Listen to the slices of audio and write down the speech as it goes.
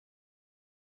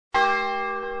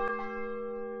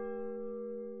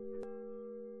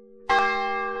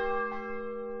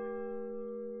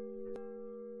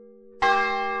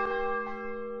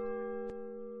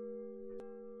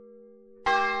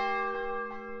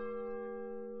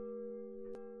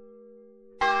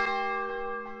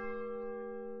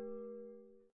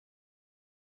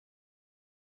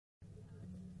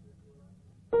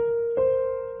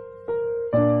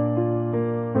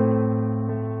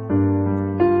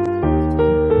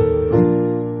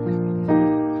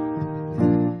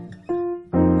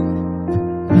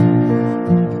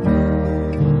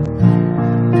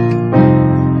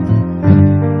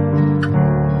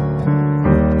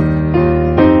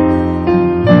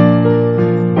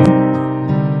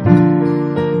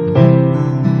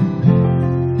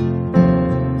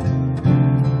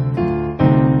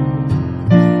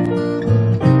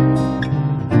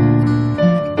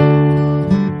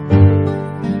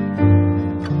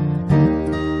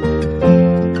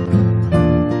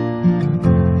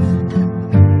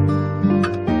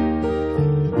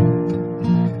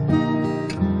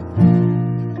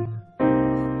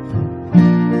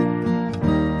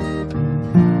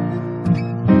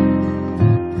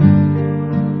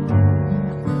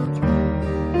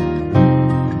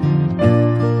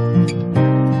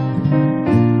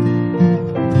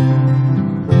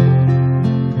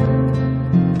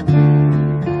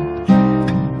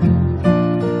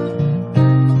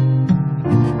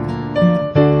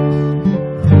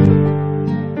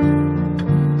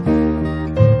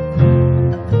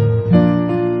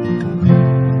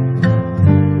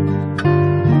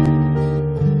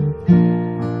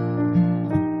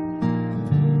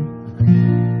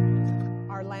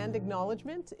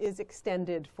acknowledgement is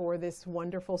extended for this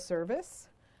wonderful service.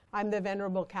 I'm the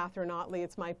Venerable Kathryn Otley.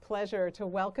 It's my pleasure to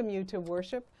welcome you to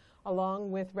worship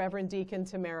along with Reverend Deacon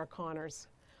Tamara Connors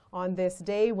on this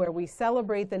day where we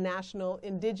celebrate the National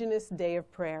Indigenous Day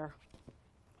of Prayer.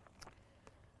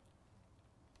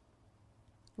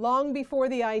 Long before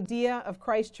the idea of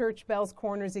Christ Church Bell's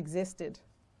Corners existed,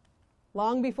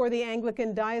 long before the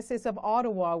Anglican Diocese of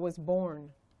Ottawa was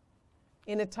born,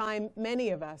 in a time many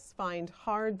of us find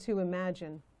hard to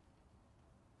imagine,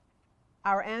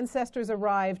 our ancestors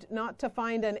arrived not to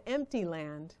find an empty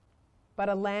land, but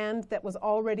a land that was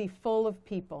already full of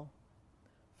people,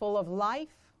 full of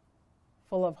life,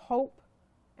 full of hope,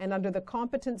 and under the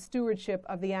competent stewardship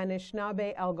of the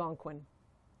Anishinaabe Algonquin.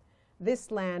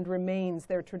 This land remains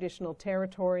their traditional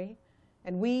territory,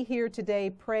 and we here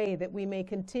today pray that we may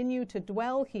continue to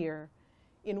dwell here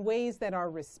in ways that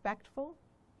are respectful,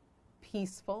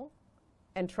 peaceful,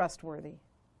 and trustworthy.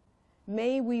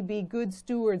 May we be good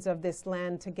stewards of this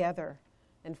land together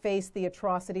and face the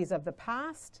atrocities of the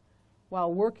past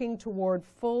while working toward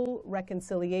full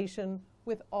reconciliation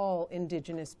with all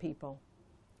Indigenous people.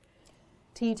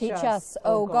 Teach us,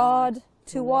 O God,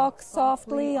 to walk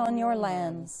softly on your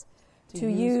lands, to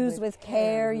use with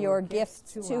care your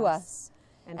gifts to us,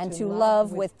 and to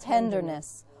love with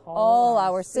tenderness all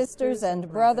our sisters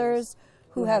and brothers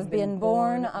who have been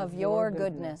born of your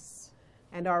goodness.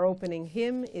 And our opening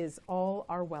hymn is All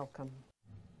Are Welcome.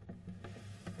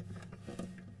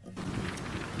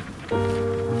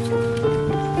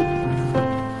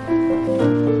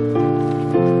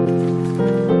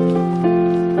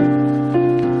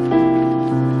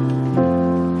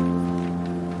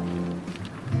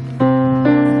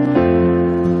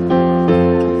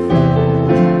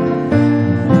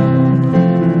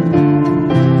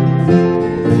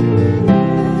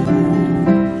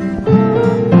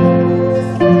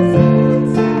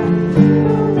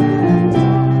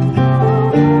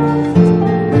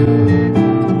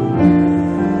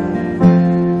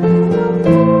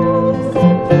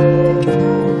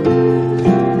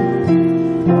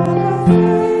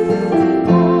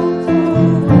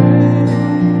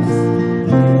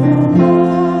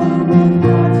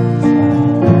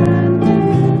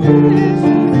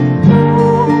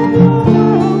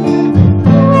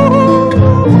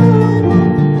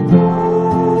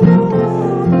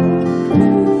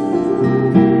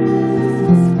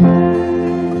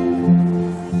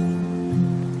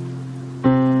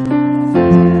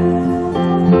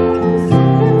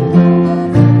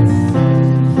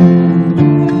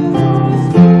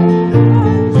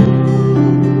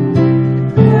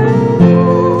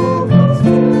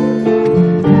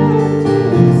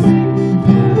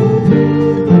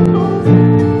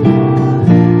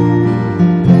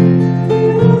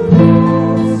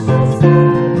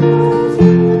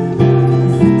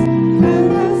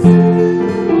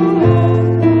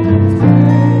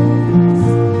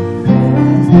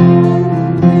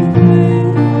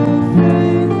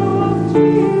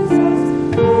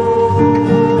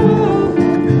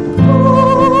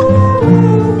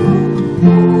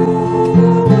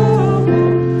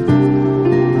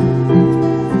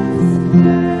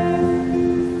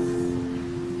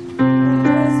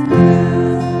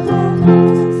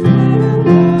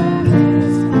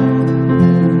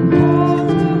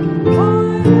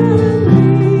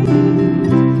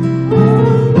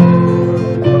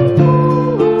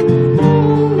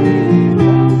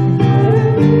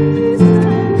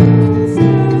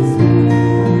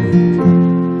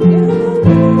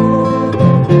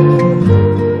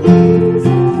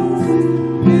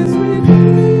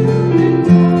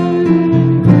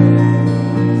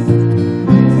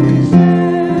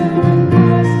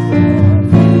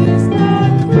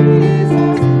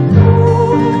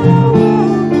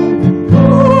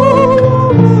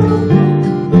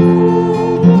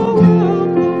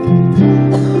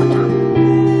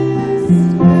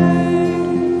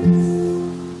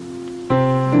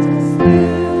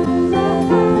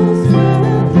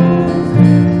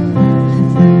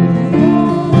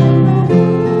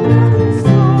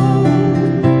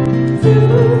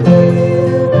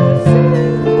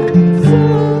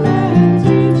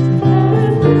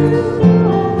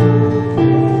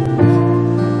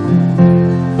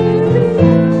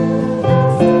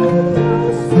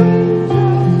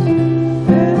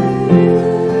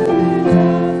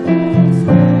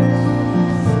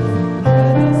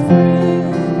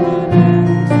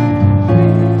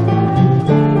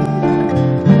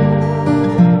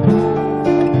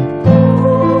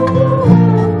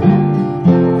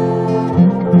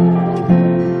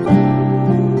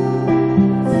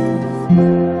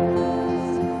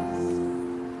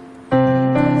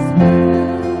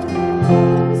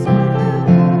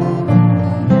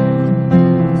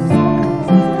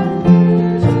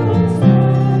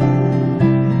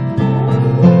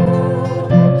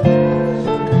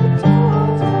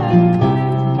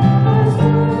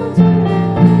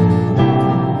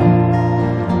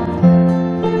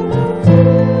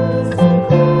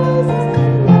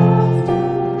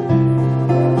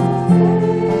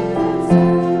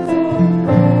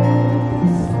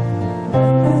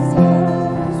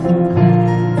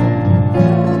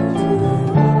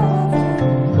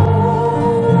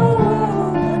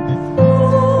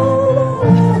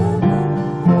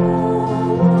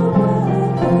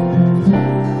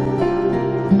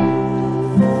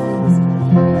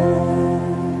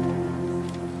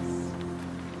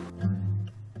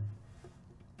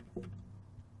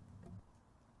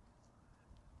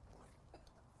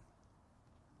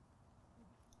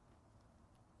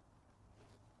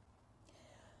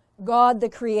 God the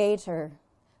Creator,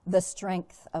 the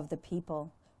strength of the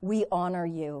people, we honor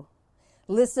you.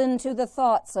 Listen to the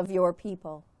thoughts of your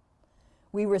people.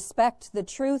 We respect the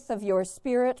truth of your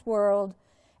spirit world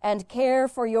and care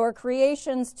for your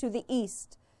creations to the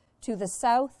east, to the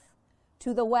south,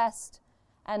 to the west,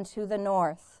 and to the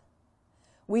north.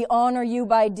 We honor you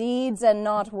by deeds and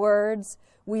not words.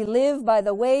 We live by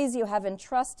the ways you have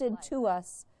entrusted to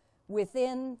us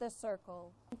within the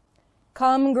circle.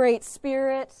 Come, Great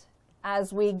Spirit,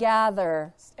 as we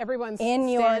gather Everyone in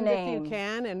your stand name. if you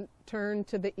can and turn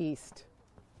to the east.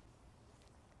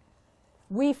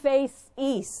 We face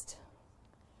east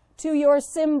to your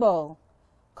symbol,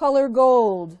 color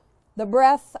gold, the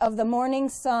breath of the morning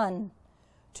sun,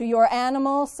 to your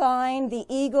animal sign, the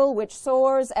eagle which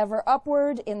soars ever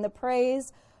upward in the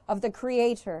praise of the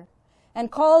Creator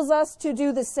and calls us to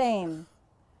do the same,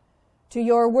 to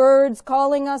your words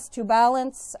calling us to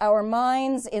balance our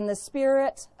minds in the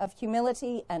spirit of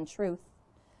humility and truth.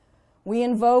 We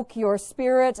invoke your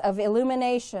spirit of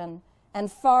illumination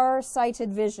and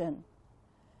far-sighted vision.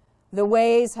 The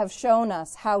ways have shown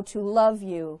us how to love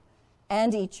you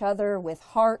and each other with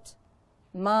heart,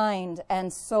 mind,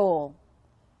 and soul.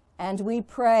 And we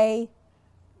pray,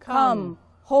 come,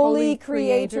 Holy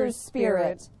Creator's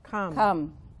Spirit,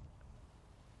 come.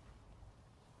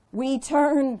 We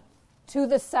turn to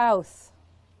the south,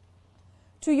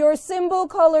 to your symbol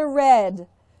color red,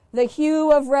 the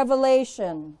hue of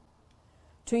revelation,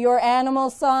 to your animal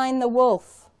sign, the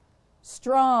wolf,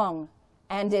 strong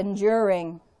and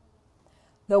enduring.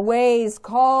 The ways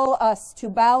call us to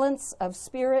balance of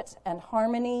spirit and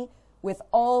harmony with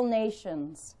all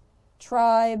nations,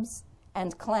 tribes,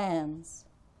 and clans.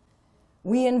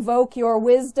 We invoke your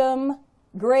wisdom,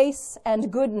 grace,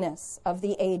 and goodness of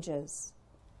the ages.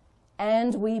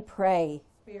 And we pray,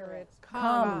 Spirit,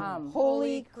 come,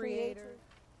 Holy Creator.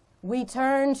 We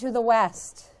turn to the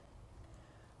west,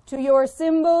 to your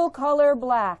symbol color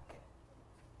black,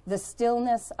 the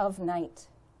stillness of night,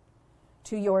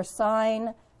 to your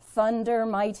sign, thunder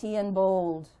mighty and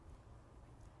bold,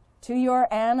 to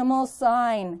your animal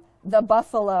sign, the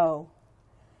buffalo.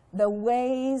 The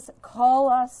ways call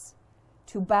us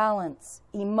to balance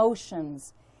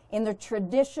emotions in the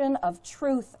tradition of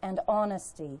truth and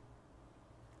honesty.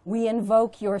 We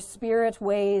invoke your spirit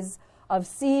ways of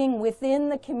seeing within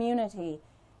the community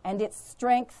and its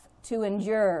strength to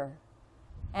endure.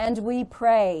 And we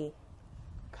pray,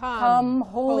 come,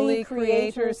 Holy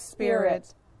Creator's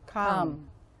Spirit, come.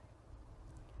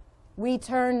 We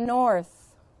turn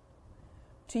north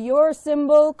to your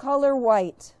symbol color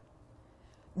white,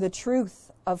 the truth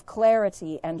of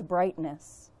clarity and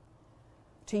brightness,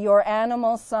 to your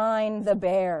animal sign, the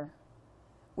bear,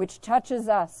 which touches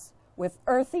us with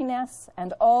earthiness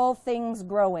and all things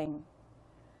growing,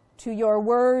 to your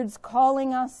words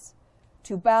calling us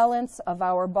to balance of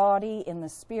our body in the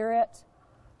spirit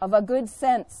of a good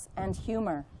sense and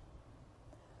humor.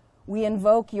 We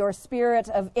invoke your spirit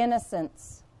of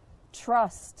innocence,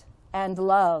 trust, and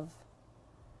love.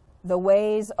 The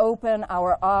ways open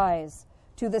our eyes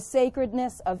to the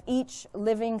sacredness of each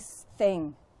living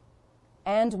thing.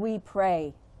 And we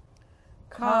pray,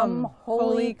 come,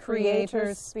 Holy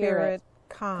Creator's Spirit,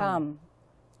 come.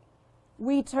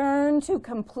 We turn to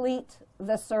complete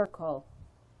the circle.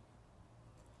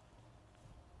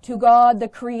 To God the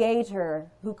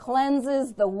Creator, who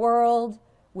cleanses the world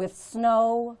with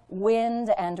snow,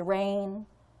 wind, and rain.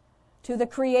 To the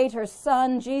Creator's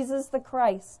Son, Jesus the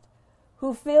Christ,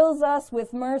 who fills us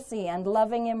with mercy and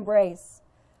loving embrace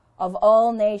of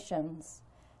all nations.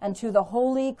 And to the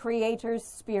Holy Creator's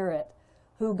Spirit,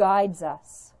 who guides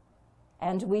us.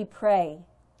 And we pray,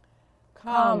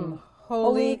 come,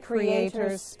 Holy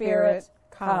Creator's Spirit,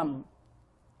 come.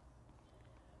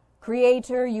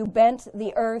 Creator, you bent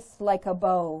the earth like a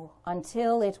bow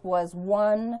until it was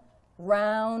one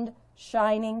round,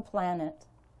 shining planet.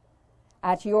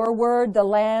 At your word, the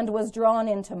land was drawn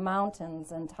into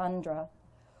mountains and tundra,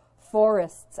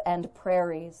 forests and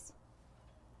prairies.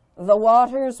 The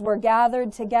waters were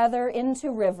gathered together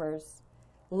into rivers,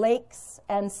 lakes,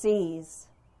 and seas.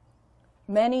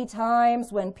 Many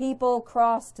times when people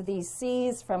crossed these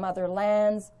seas from other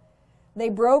lands, they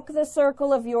broke the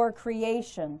circle of your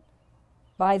creation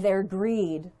by their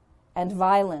greed and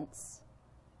violence,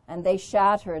 and they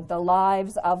shattered the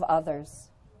lives of others.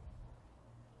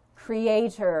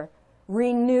 Creator,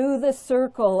 renew the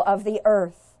circle of the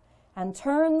earth and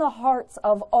turn the hearts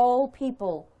of all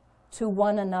people to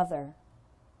one another,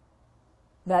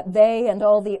 that they and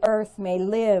all the earth may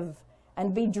live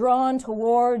and be drawn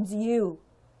towards you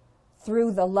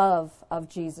through the love of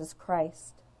Jesus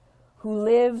Christ, who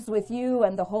lives with you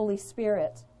and the Holy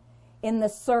Spirit in the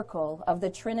circle of the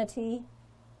Trinity,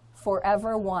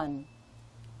 forever one.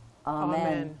 Amen.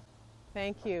 Amen.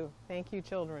 Thank you. Thank you,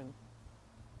 children.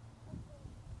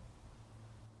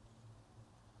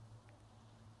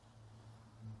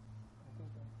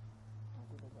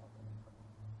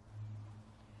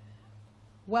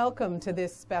 Welcome to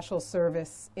this special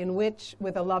service in which,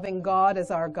 with a loving God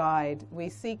as our guide, we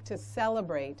seek to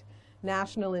celebrate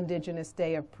National Indigenous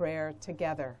Day of Prayer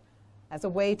together as a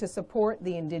way to support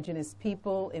the Indigenous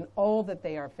people in all that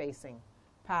they are facing,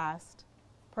 past,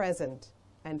 present,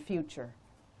 and future.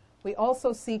 We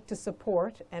also seek to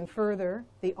support and further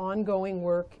the ongoing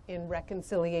work in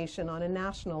reconciliation on a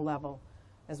national level,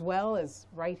 as well as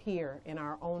right here in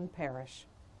our own parish.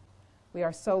 We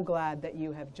are so glad that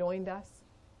you have joined us.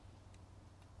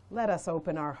 Let us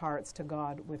open our hearts to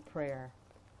God with prayer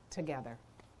together.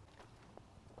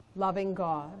 Loving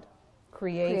God,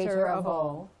 Creator of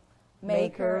all,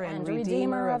 Maker and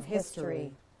Redeemer of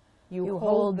history, you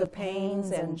hold the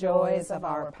pains and joys of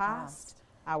our past,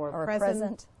 our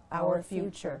present, our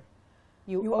future.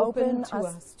 You open to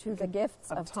us to the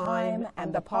gifts of time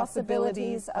and the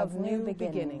possibilities of new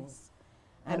beginnings,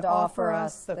 and offer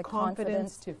us the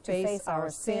confidence to face our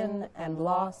sin and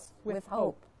loss with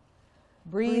hope.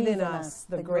 Breathe in us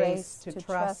the grace to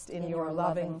trust in your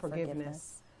loving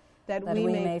forgiveness, that we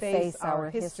may face our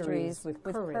histories with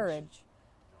courage.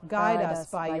 Guide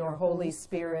us by your Holy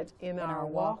Spirit in our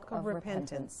walk of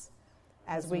repentance,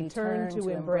 as we turn to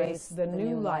embrace the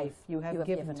new life you have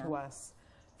given to us,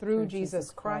 through Jesus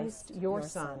Christ, your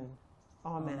Son.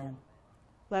 Amen.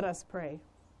 Let us pray.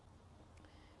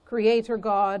 Creator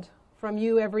God, from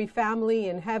you every family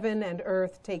in heaven and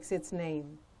earth takes its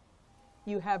name.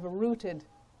 You have rooted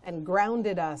and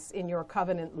grounded us in your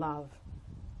covenant love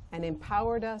and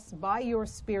empowered us by your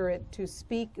Spirit to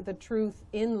speak the truth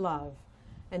in love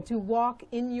and to walk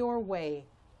in your way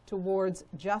towards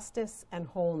justice and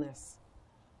wholeness.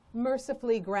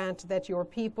 Mercifully grant that your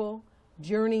people,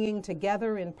 journeying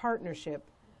together in partnership,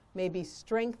 may be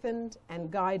strengthened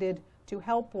and guided to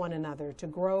help one another to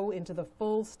grow into the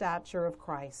full stature of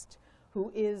Christ,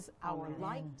 who is our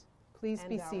light. Please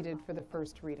be seated for the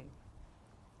first reading.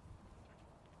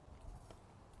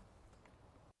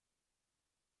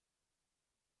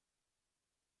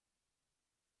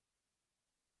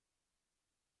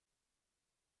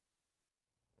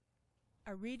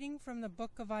 A reading from the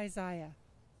book of Isaiah.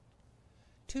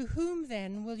 To whom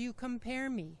then will you compare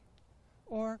me?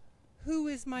 Or who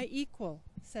is my equal,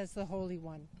 says the Holy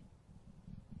One.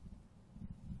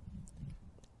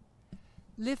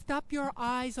 Lift up your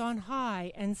eyes on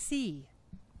high and see.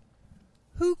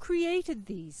 Who created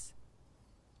these?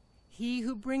 He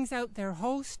who brings out their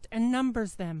host and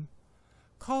numbers them,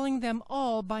 calling them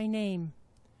all by name,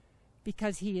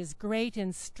 because he is great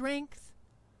in strength,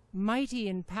 mighty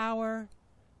in power,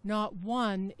 not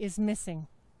one is missing.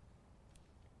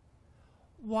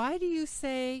 Why do you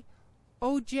say,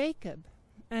 O Jacob,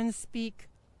 and speak,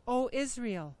 O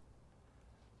Israel?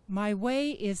 My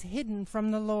way is hidden from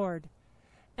the Lord,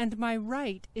 and my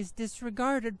right is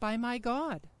disregarded by my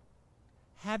God.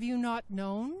 Have you not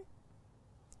known?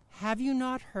 Have you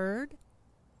not heard?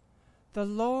 The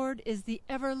Lord is the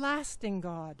everlasting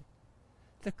God,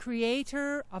 the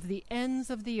Creator of the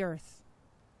ends of the earth.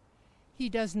 He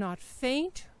does not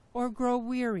faint or grow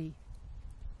weary.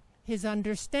 His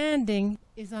understanding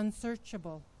is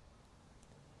unsearchable.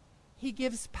 He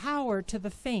gives power to the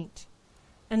faint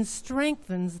and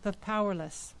strengthens the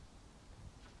powerless.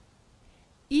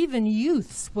 Even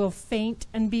youths will faint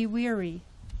and be weary,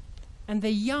 and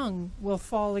the young will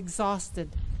fall exhausted.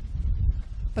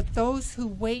 But those who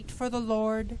wait for the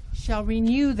Lord shall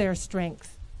renew their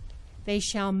strength. They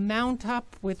shall mount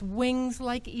up with wings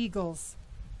like eagles.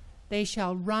 They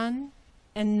shall run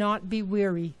and not be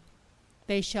weary.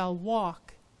 They shall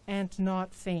walk and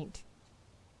not faint.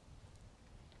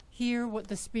 Hear what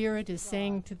the Spirit is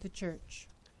saying to the church.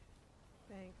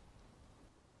 Thanks.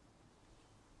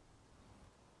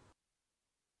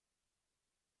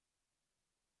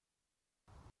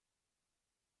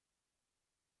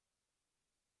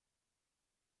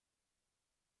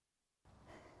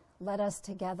 Let us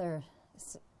together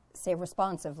say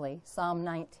responsively, Psalm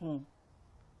 19.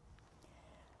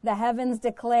 The heavens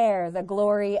declare the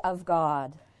glory of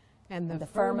God, And the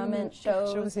firmament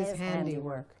shows his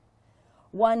handiwork.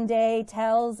 One day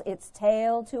tells its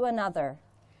tale to another,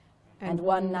 and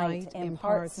one night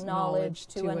imparts knowledge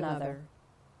to another.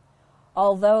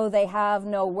 Although they have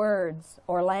no words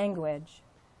or language,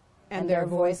 and their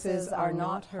voices are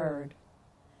not heard,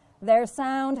 their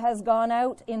sound has gone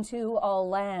out into all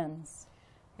lands,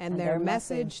 and their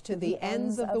message to the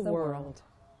ends of the world.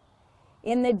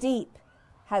 In the deep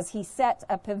has he set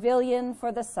a pavilion for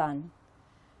the sun.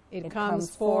 It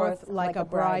comes forth like a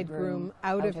bridegroom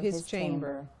out of his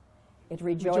chamber. It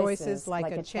rejoices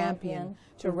like a champion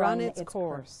to run its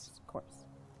course.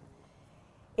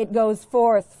 It goes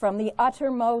forth from the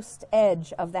uttermost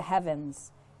edge of the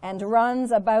heavens and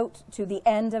runs about to the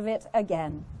end of it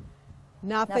again.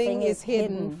 Nothing is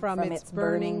hidden from its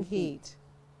burning heat.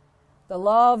 The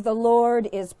law of the Lord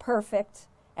is perfect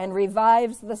and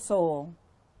revives the soul.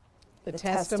 The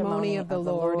testimony of the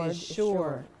Lord is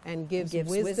sure and gives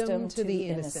wisdom to the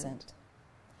innocent.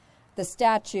 The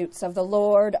statutes of the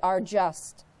Lord are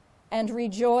just and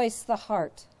rejoice the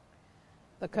heart.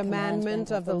 The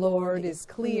commandment of the Lord is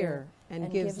clear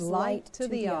and gives light to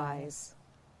the eyes.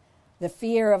 The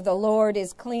fear of the Lord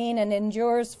is clean and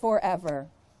endures forever.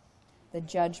 The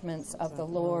judgments of the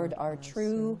Lord are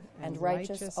true and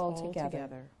righteous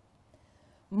altogether.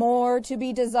 More to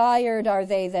be desired are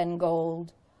they than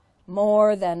gold,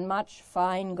 more than much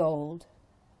fine gold.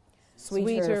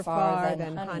 Sweeter far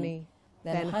than honey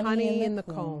in the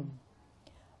comb.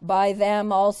 By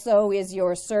them also is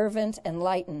your servant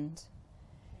enlightened,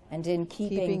 and in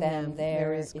keeping them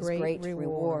there is great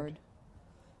reward.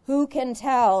 Who can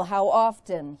tell how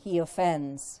often he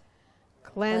offends?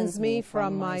 Cleanse me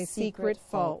from my secret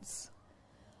faults.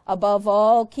 Above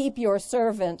all, keep your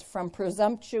servant from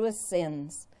presumptuous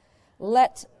sins.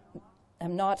 Let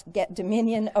them not get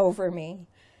dominion over me.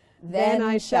 Then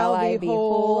I shall be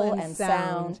whole and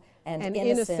sound and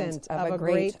innocent of a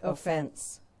great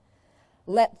offense.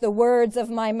 Let the words of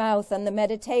my mouth and the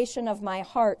meditation of my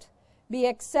heart be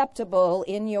acceptable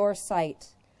in your sight,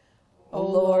 O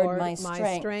Lord, my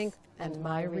strength and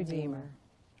my Redeemer.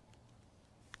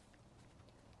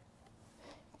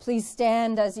 Please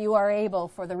stand as you are able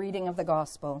for the reading of the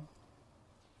Gospel.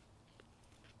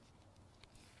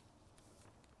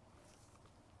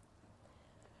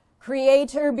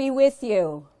 Creator be with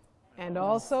you. And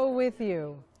also with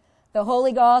you. The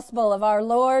Holy Gospel of our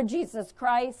Lord Jesus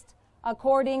Christ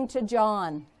according to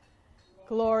John.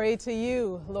 Glory to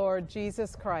you, Lord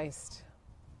Jesus Christ.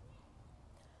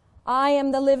 I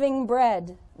am the living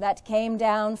bread that came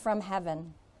down from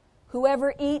heaven.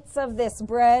 Whoever eats of this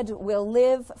bread will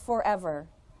live forever,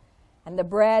 and the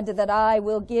bread that I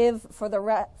will give for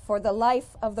the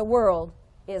life of the world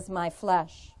is my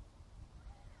flesh.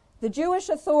 The Jewish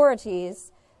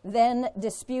authorities then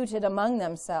disputed among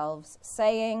themselves,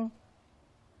 saying,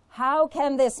 "How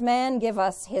can this man give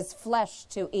us his flesh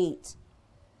to eat?"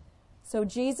 So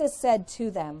Jesus said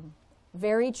to them,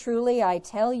 "Very truly I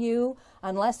tell you,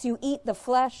 unless you eat the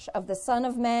flesh of the Son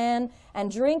of Man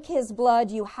and drink his blood,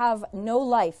 you have no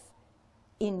life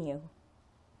in you.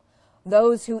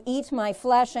 Those who eat my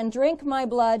flesh and drink my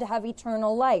blood have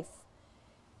eternal life,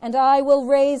 and I will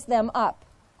raise them up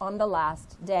on the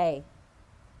last day."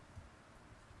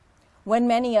 When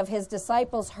many of his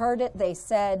disciples heard it, they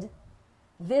said,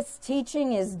 "This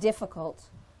teaching is difficult.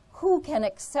 Who can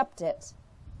accept it?"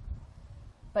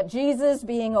 But Jesus,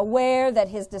 being aware that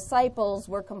his disciples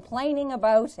were complaining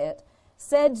about it,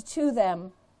 said to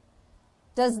them,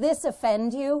 "Does this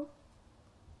offend you?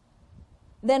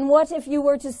 Then what if you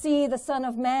were to see the Son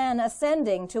of Man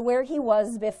ascending to where he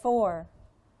was before?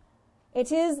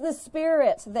 It is the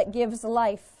Spirit that gives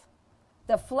life.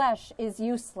 The flesh is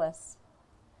useless.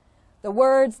 The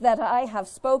words that I have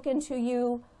spoken to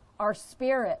you are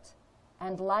spirit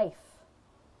and life.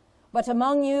 But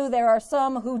among you there are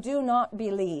some who do not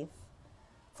believe."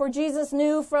 For Jesus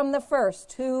knew from the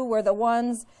first who were the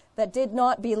ones that did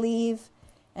not believe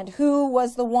and who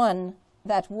was the one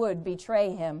that would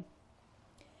betray him.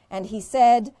 And he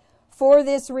said, "For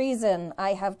this reason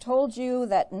I have told you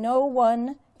that no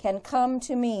one can come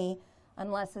to me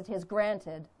unless it is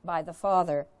granted by the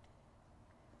Father."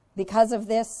 Because of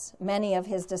this, many of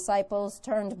his disciples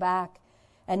turned back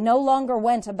and no longer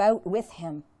went about with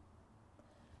him.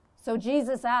 So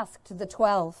Jesus asked the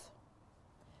 12,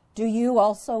 "Do you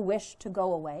also wish to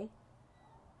go away?"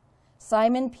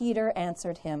 Simon Peter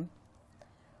answered him,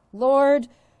 "Lord,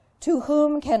 to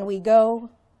whom can we go?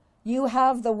 You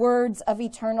have the words of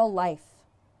eternal life.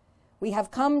 We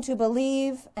have come to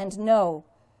believe and know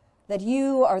that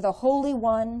you are the Holy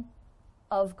One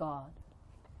of God."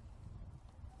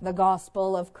 The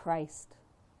Gospel of Christ.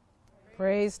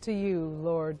 Praise to you,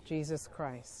 Lord Jesus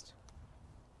Christ.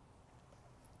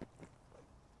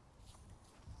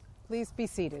 Please be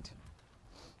seated.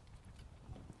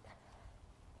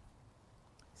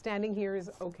 Standing here is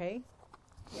okay?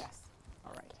 Yes.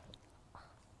 All right.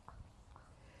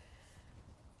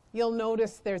 You'll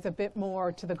notice there's a bit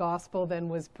more to the gospel than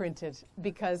was printed,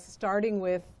 because starting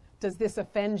with, "Does this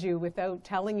offend you?" without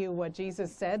telling you what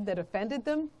Jesus said that offended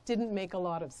them didn't make a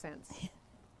lot of sense.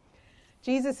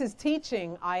 Jesus'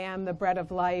 teaching, I am the bread of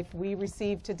life, we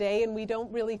receive today and we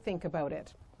don't really think about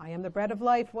it. I am the bread of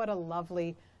life, what a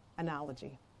lovely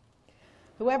analogy.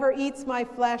 Whoever eats my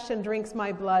flesh and drinks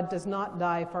my blood does not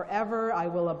die forever. I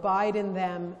will abide in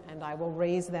them and I will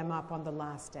raise them up on the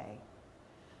last day.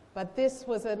 But this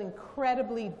was an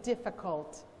incredibly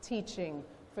difficult teaching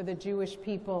for the Jewish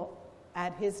people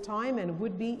at his time and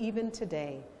would be even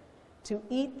today. To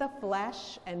eat the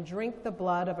flesh and drink the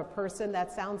blood of a person,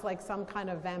 that sounds like some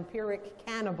kind of vampiric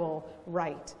cannibal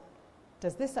rite.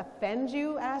 Does this offend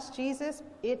you? Asked Jesus.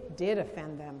 It did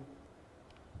offend them.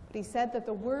 But he said that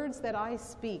the words that I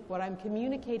speak, what I'm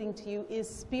communicating to you, is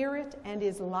spirit and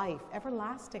is life,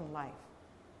 everlasting life.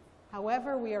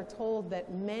 However, we are told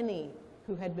that many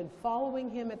who had been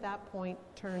following him at that point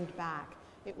turned back.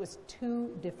 It was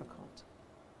too difficult.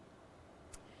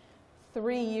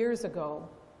 3 years ago,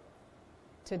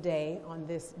 today, on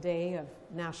this day of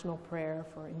National Prayer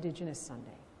for Indigenous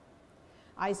Sunday,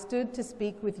 I stood to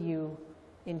speak with you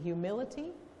in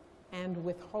humility and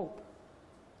with hope.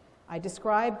 I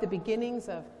described the beginnings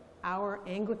of our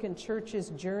Anglican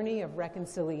Church's journey of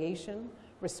reconciliation,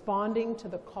 responding to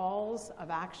the calls of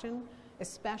action,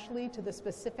 especially to the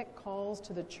specific calls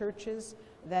to the churches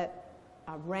that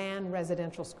ran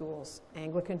residential schools,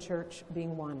 Anglican Church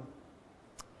being one.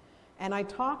 And I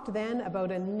talked then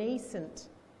about a nascent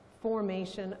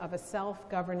formation of a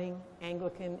self-governing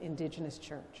Anglican Indigenous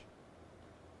Church.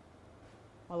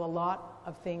 Well, a lot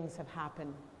of things have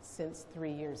happened since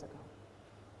 3 years ago.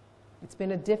 It's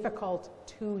been a difficult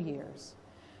 2 years.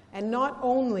 And not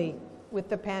only with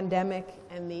the pandemic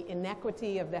and the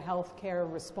inequity of the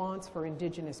healthcare response for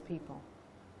Indigenous people,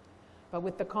 but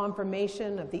with the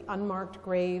confirmation of the unmarked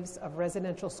graves of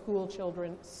residential school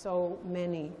children. So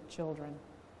many children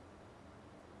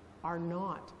are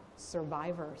not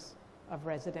survivors of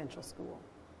residential school.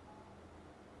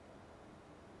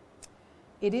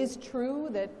 It is true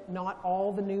that not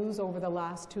all the news over the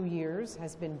last 2 years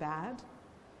has been bad.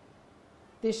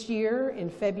 This year, in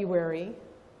February,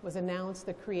 was announced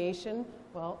the creation,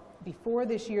 well, before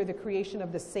this year, the creation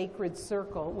of the Sacred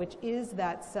Circle, which is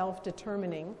that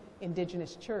self-determining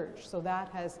Indigenous church. So that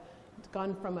has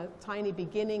gone from a tiny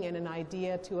beginning and an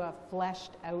idea to a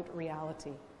fleshed out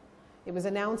reality. It was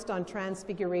announced on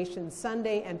Transfiguration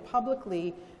Sunday and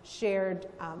publicly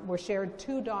were shared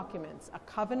 2 documents, a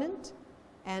covenant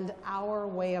and our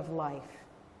way of life.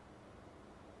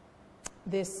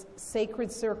 This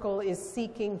Sacred Circle is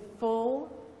seeking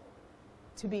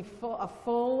to be a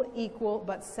full, equal,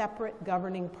 but separate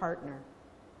governing partner,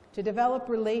 to develop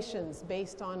relations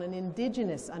based on an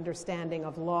Indigenous understanding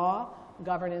of law,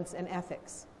 governance, and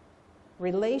ethics.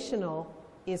 Relational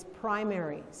is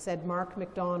primary, said Mark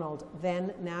MacDonald,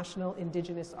 then National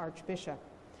Indigenous Archbishop.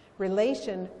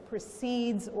 Relation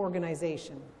precedes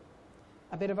organization,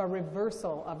 a bit of a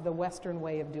reversal of the Western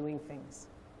way of doing things.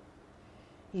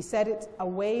 He said it's a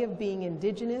way of being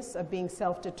Indigenous, of being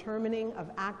self-determining, of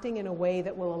acting in a way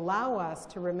that will allow us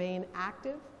to remain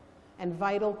active and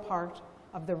vital part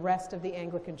of the rest of the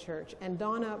Anglican Church. And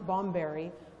Donna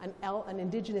Bomberry, an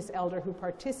Indigenous elder who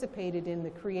participated in the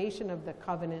creation of the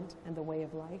covenant and the way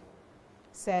of life,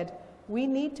 said, we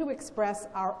need to express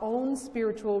our own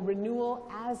spiritual renewal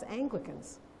as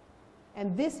Anglicans.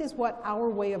 And this is what our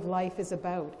way of life is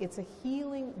about. It's a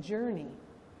healing journey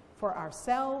for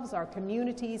ourselves, our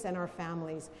communities, and our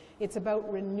families. It's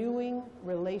about renewing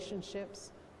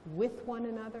relationships with one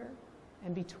another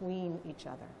and between each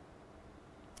other.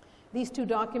 These 2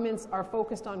 documents are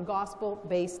focused on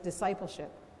gospel-based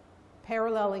discipleship,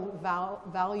 paralleling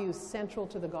values central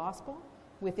to the gospel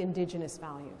with Indigenous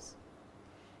values.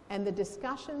 And the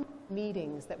discussion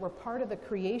meetings that were part of the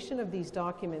creation of these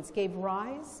documents gave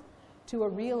rise to a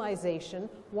realization,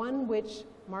 one which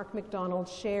Mark MacDonald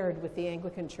shared with the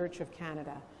Anglican Church of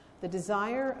Canada, the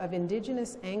desire of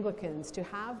Indigenous Anglicans to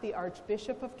have the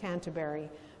Archbishop of Canterbury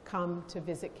come to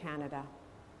visit Canada,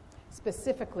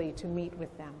 specifically to meet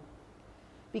with them.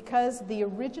 Because the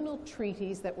original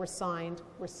treaties that were signed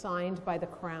by the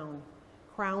Crown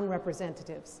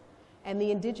representatives, and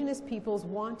the Indigenous peoples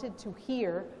wanted to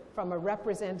hear from a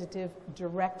representative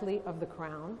directly of the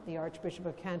Crown, the Archbishop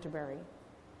of Canterbury.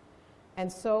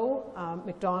 And so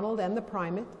MacDonald and the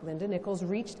Primate, Linda Nichols,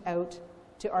 reached out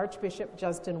to Archbishop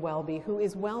Justin Welby, who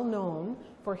is well known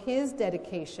for his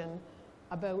dedication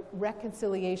about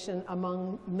reconciliation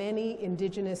among many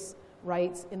Indigenous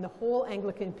rights in the whole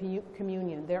Anglican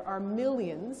communion. There are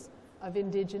millions of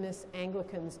Indigenous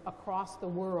Anglicans across the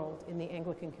world in the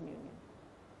Anglican communion.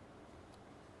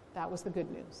 That was the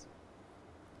good news.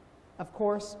 Of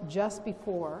course, just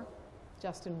before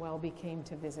Justin Welby came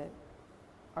to visit,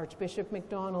 Archbishop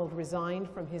MacDonald resigned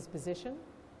from his position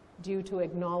due to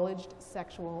acknowledged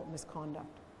sexual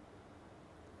misconduct.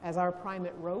 As our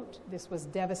primate wrote, this was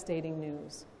devastating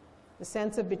news. The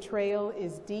sense of betrayal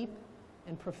is deep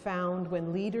and profound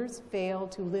when leaders fail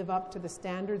to live up to the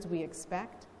standards we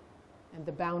expect and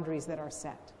the boundaries that are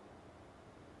set.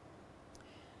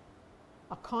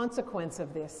 A consequence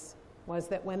of this was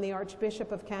that when the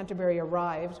Archbishop of Canterbury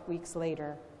arrived weeks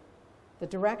later, the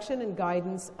direction and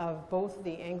guidance of both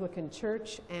the Anglican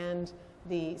Church and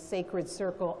the Sacred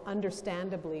Circle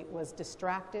understandably was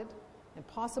distracted and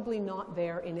possibly not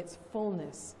there in its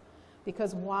fullness,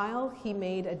 because while he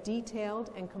made a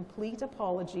detailed and complete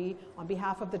apology on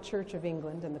behalf of the Church of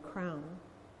England and the Crown,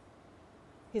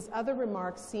 his other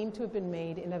remarks seemed to have been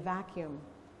made in a vacuum.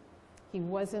 He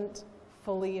wasn't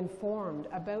fully informed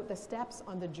about the steps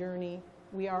on the journey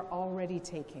we are already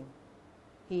taking.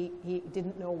 He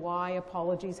didn't know why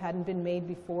apologies hadn't been made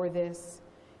before this.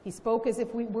 He spoke as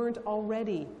if we weren't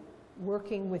already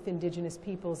working with Indigenous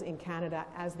peoples in Canada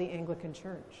as the Anglican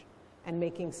Church and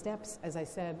making steps, as I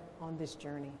said, on this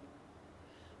journey.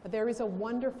 But there is a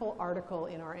wonderful article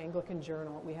in our Anglican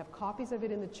Journal. We have copies of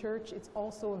it in the church. It's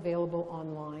also available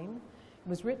online. It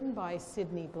was written by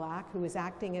Sidney Black, who is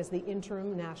acting as the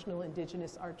interim National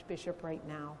Indigenous Archbishop right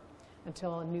now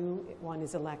until a new one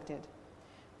is elected.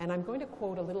 And I'm going to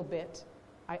quote a little bit.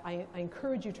 I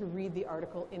encourage you to read the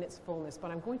article in its fullness,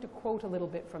 but I'm going to quote a little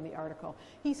bit from the article.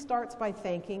 He starts by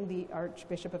thanking the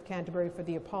Archbishop of Canterbury for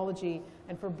the apology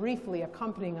and for briefly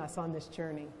accompanying us on this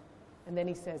journey. And then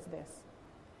he says this: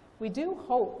 "We do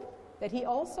hope that he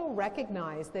also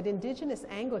recognized that Indigenous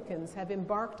Anglicans have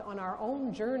embarked on our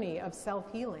own journey of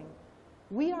self-healing.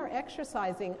 We are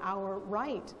exercising our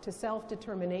right to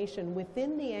self-determination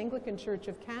within the Anglican Church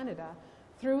of Canada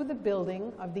through the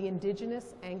building of the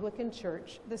Indigenous Anglican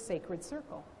Church, the Sacred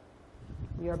Circle.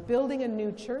 We are building a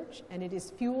new church, and it is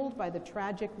fueled by the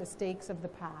tragic mistakes of the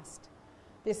past.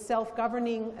 This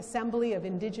self-governing assembly of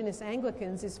Indigenous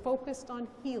Anglicans is focused on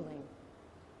healing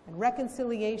and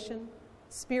reconciliation,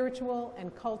 spiritual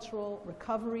and cultural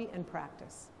recovery and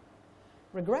practice.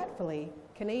 Regretfully,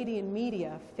 Canadian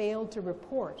media failed to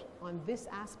report on this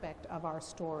aspect of our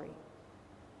story."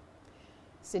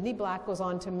 Sidney Black goes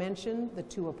on to mention the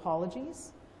two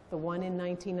apologies, the one in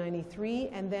 1993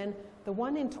 and then the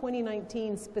one in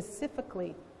 2019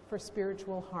 specifically for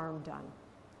spiritual harm done.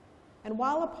 And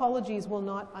while apologies will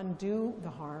not undo the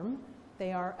harm,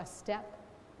 they are a step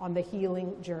on the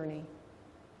healing journey.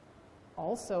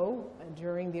 Also,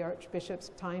 during the Archbishop's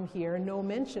time here, no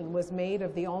mention was made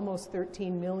of the almost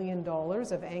 $13 million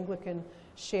of Anglican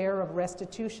share of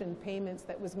restitution payments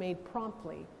that was made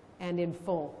promptly and in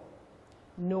full,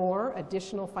 nor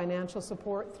additional financial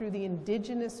support through the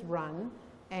Indigenous-run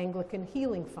Anglican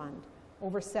Healing Fund,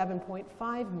 over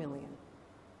 $7.5 million,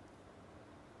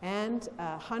 and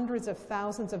hundreds of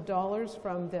thousands of dollars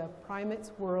from the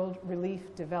Primates World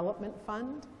Relief Development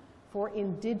Fund for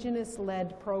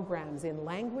Indigenous-led programs in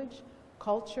language,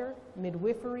 culture,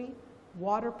 midwifery,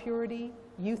 water purity,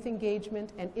 youth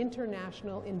engagement, and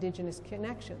international Indigenous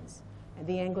connections. And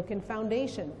the Anglican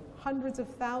Foundation, hundreds of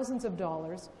thousands of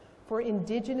dollars for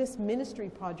Indigenous ministry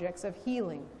projects of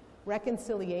healing,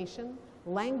 reconciliation,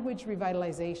 language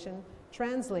revitalization,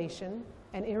 translation,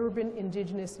 and urban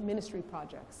Indigenous ministry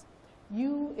projects.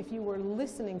 You, if you were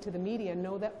listening to the media,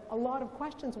 know that a lot of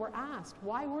questions were asked.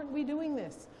 Why weren't we doing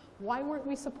this? Why weren't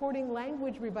we supporting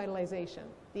language revitalization?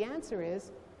 The answer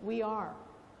is, we are.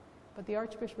 But the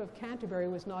Archbishop of Canterbury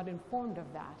was not informed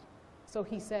of that. So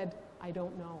he said, I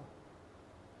don't know.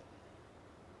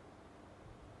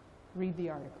 Read the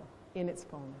article in its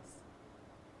fullness.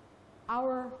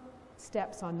 Our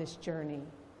steps on this journey,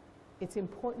 it's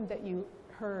important that you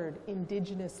heard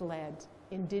Indigenous-led,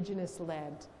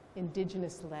 Indigenous-led,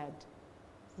 Indigenous-led.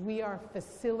 We are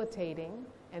facilitating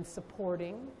and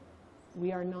supporting.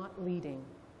 We are not leading.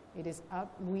 It is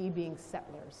up, we being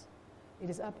settlers. It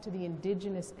is up to the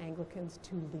Indigenous Anglicans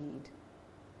to lead.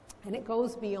 And it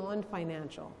goes beyond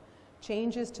financial.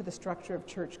 Changes to the structure of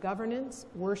church governance,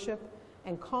 worship,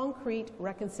 and concrete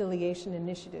reconciliation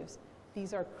initiatives.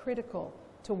 These are critical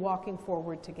to walking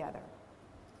forward together.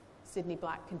 Sidney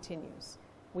Black continues.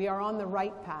 We are on the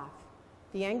right path.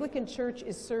 The Anglican Church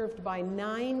is served by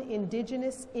 9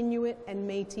 Indigenous, Inuit, and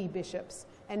Métis bishops,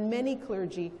 and many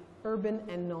clergy, urban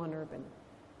and non-urban.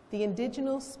 The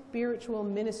Indigenous spiritual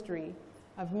ministry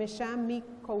of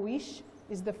Mishamikowish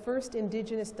is the first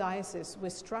Indigenous diocese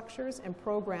with structures and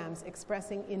programs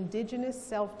expressing Indigenous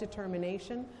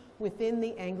self-determination within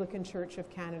the Anglican Church of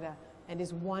Canada, and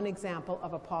is one example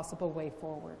of a possible way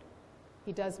forward.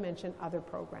 He does mention other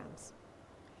programs.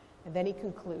 And then he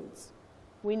concludes,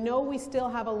 We know we still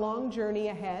have a long journey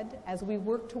ahead as we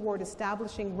work toward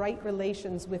establishing right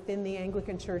relations within the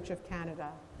Anglican Church of Canada.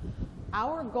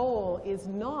 Our goal is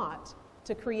not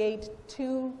to create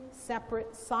two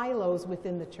separate silos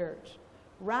within the church,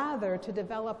 rather to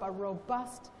develop a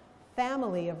robust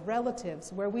family of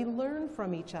relatives where we learn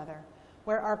from each other,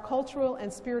 where our cultural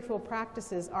and spiritual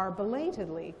practices are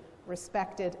belatedly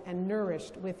respected and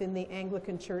nourished within the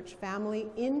Anglican Church family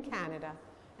in Canada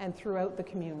and throughout the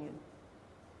communion.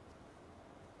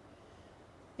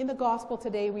 In the gospel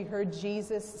today, we heard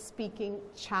Jesus speaking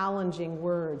challenging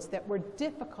words that were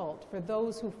difficult for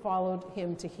those who followed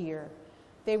him to hear.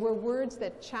 They were words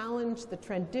that challenged the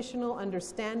traditional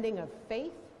understanding of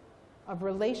faith, of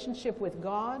relationship with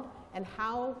God, and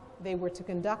how they were to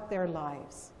conduct their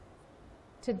lives.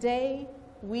 Today,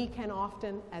 we can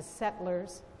often, as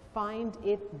settlers, find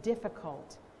it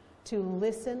difficult to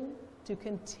listen, to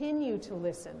continue to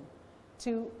listen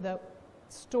to the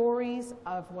stories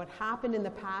of what happened in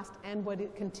the past and what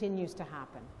it continues to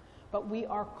happen. But we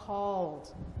are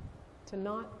called to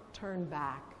not turn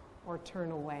back or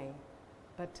turn away,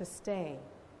 but to stay,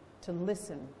 to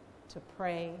listen, to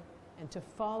pray, and to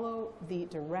follow the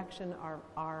direction of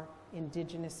our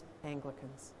Indigenous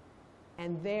Anglicans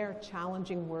and their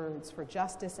challenging words for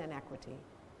justice and equity.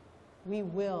 We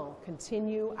will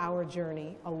continue our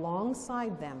journey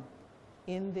alongside them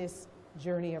in this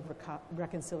journey of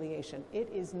reconciliation. It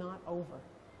is not over.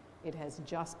 It has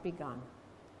just begun.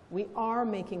 We are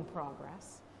making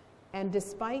progress, and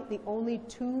despite the only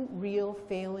two real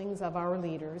failings of our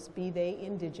leaders, be they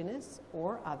Indigenous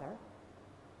or other,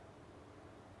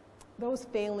 those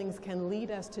failings can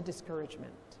lead us to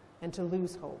discouragement and to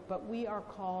lose hope, but we are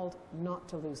called not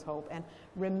to lose hope. And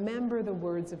remember the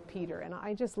words of Peter, and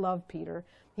I just love Peter.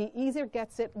 He either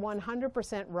gets it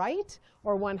 100% right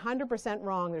or 100%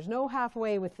 wrong. There's no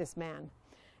halfway with this man.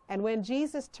 And when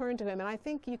Jesus turned to him, and I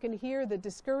think you can hear the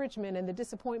discouragement and the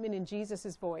disappointment in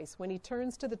Jesus' voice when he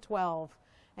turns to the 12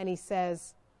 and he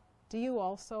says, "Do you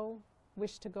also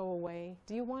wish to go away?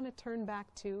 Do you want to turn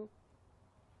back too?"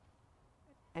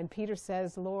 And Peter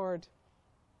says, "Lord,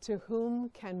 to whom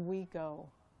can we go?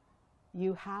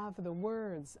 You have the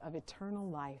words of eternal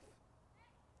life.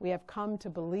 We have come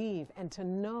to believe and to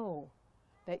know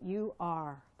that you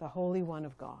are the Holy One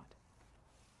of God."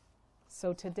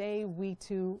 So today we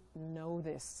too know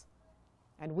this,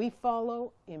 and we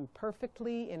follow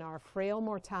imperfectly in our frail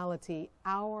mortality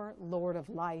our Lord of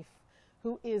life,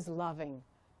 who is loving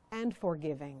and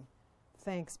forgiving.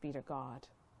 Thanks be to God.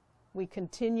 We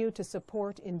continue to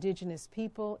support Indigenous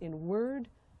people in word,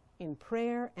 in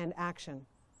prayer, and action.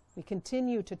 We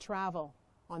continue to travel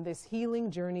on this healing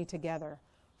journey together,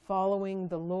 following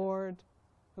the Lord,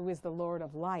 who is the Lord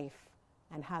of life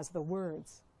and has the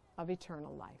words of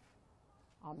eternal life.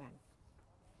 Amen.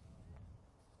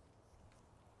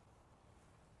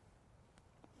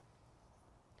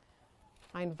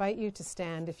 I invite you to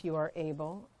stand if you are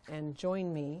able and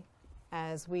join me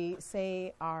as we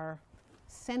say our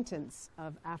sentence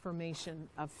of affirmation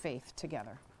of faith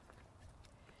together.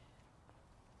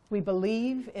 We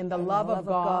believe in the love of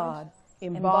God,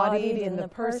 embodied in the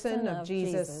person of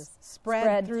Jesus,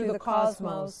 spread through the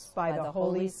cosmos by the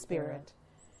Holy Spirit.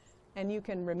 And you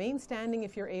can remain standing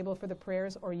if you're able for the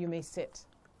prayers, or you may sit.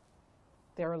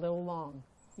 They're a little long.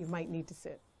 You might need to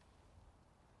sit.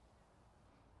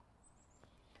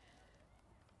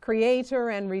 Creator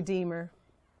and Redeemer,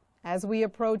 as we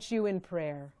approach you in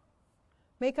prayer,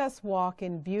 make us walk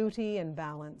in beauty and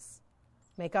balance.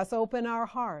 Make us open our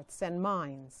hearts and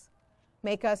minds.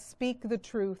 Make us speak the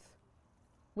truth.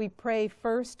 We pray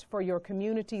first for your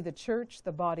community, the church,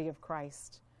 the body of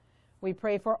Christ. We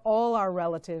pray for all our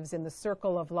relatives in the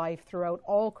circle of life throughout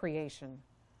all creation,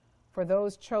 for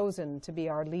those chosen to be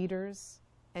our leaders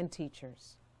and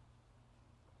teachers.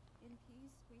 In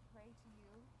peace we pray to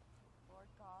you, Lord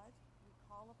God. We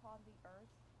call upon the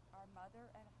earth, our mother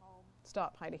and home.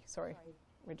 Stop, Heidi. Sorry.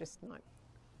 We're just not.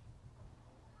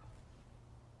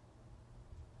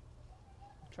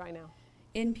 Try now.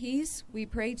 In peace we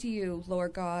pray to you,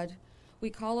 Lord God.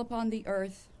 We call upon the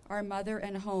earth, our mother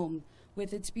and home,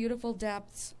 with its beautiful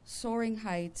depths, soaring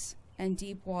heights, and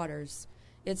deep waters,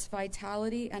 its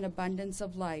vitality and abundance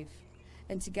of life.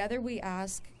 And together we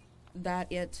ask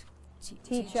that it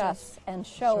teach us and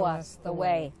show us the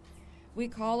way. We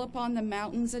call upon the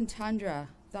mountains and tundra,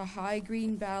 the high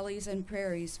green valleys and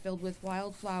prairies filled with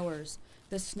wild flowers,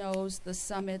 the snows, the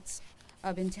summits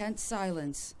of intense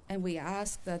silence, and we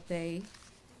ask that they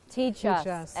teach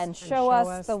us and show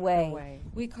us the way.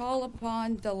 We call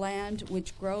upon the land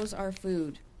which grows our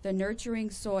food, the nurturing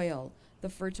soil, the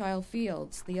fertile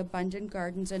fields, the abundant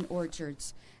gardens and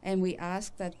orchards, and we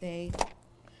ask that they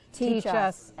Teach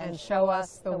us and show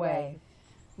us the way.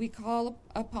 We call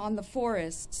upon the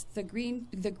forests, the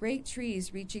great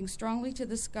trees reaching strongly to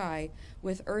the sky,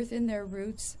 with earth in their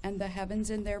roots and the heavens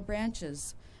in their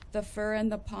branches, the fir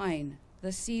and the pine,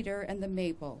 the cedar and the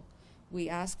maple. We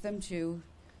ask them to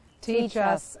teach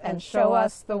us and show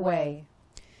us the way.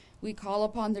 We call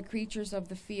upon the creatures of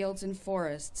the fields and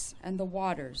forests and the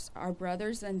waters, our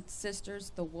brothers and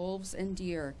sisters, the wolves and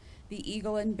deer, the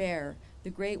eagle and bear, the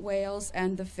great whales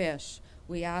and the fish.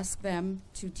 We ask them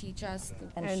to teach us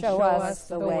and show us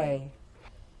the way.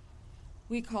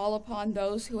 We call upon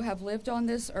those who have lived on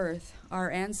this earth, our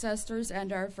ancestors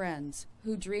and our friends,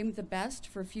 who dreamed the best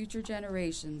for future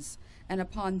generations, and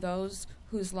upon those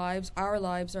whose lives our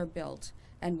lives are built.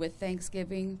 And with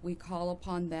thanksgiving, we call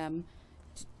upon them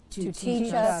to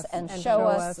teach us and show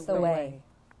us the way.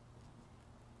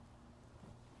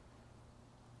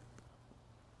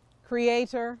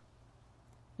 Creator,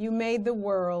 you made the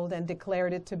world and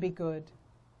declared it to be good.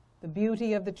 The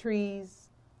beauty of the trees,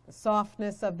 the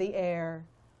softness of the air,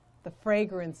 the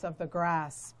fragrance of the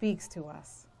grass speaks to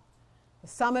us. The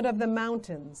summit of the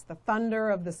mountains, the thunder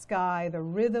of the sky, the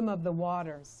rhythm of the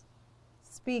waters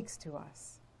speaks to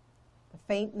us. The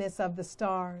faintness of the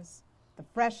stars, the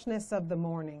freshness of the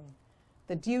morning,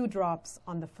 the dewdrops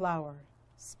on the flower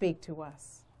speak to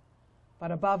us.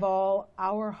 But above all,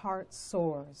 our heart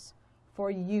soars,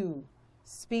 for you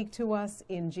speak to us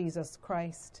in Jesus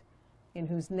Christ, in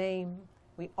whose name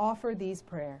we offer these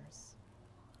prayers.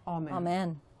 Amen.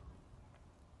 Amen.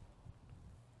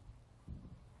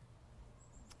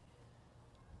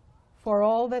 For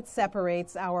all that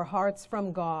separates our hearts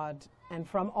from God and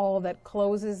from all that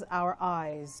closes our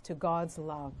eyes to God's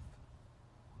love.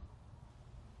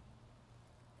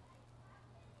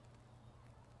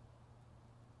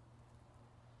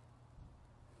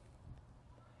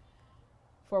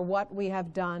 For what we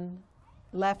have done,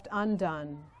 left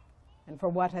undone, and for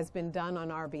what has been done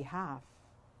on our behalf.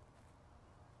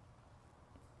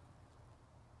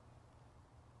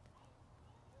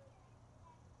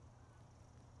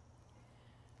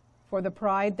 For the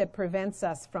pride that prevents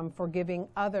us from forgiving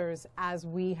others as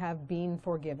we have been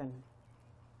forgiven.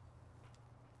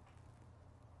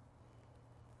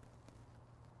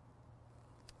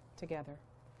 Together.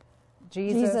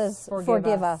 Jesus,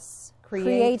 forgive us.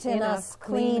 Create in us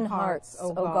clean hearts,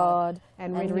 O God,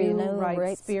 and renew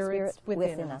right spirits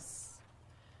within us.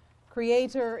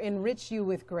 Creator, enrich you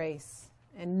with grace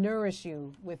and nourish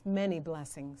you with many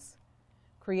blessings.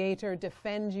 Creator,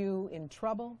 defend you in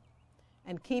trouble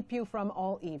and keep you from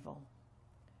all evil.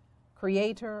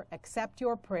 Creator, accept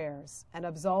your prayers and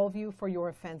absolve you for your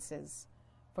offenses,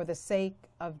 for the sake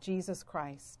of Jesus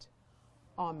Christ.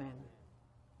 Amen.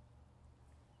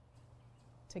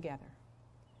 Together.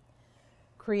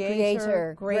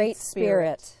 Creator, great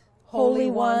Spirit, Holy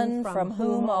One from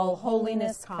whom all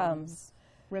holiness comes,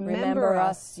 remember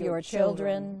us, your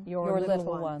children, your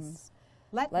little ones.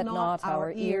 Let not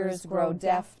our ears grow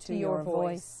deaf to your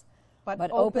voice,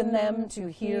 but open them to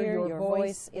hear your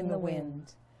voice in the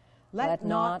wind. Let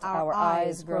not our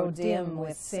eyes grow dim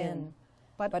with sin,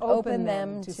 but open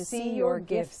them to see your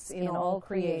gifts in all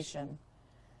creation.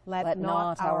 Let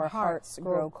not our hearts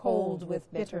grow cold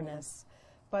with bitterness,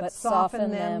 but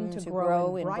soften them to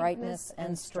grow in brightness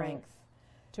and strength,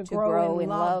 to grow in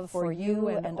love for you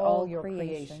and all your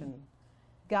creation.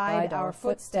 Guide our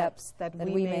footsteps that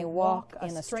we may walk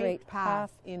in a straight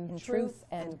path in truth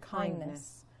and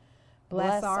kindness.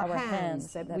 Bless our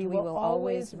hands that we will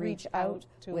always reach out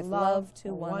with love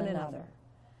to one another.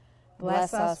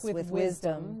 Bless us with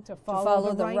wisdom to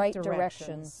follow the right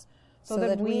directions, so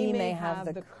that we may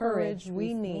have the courage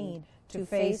we need to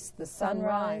face the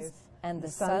sunrise and the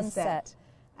sunset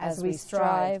as we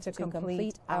strive to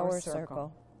complete our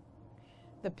circle.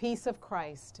 The peace of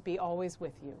Christ be always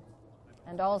with you.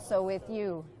 And also with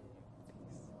you.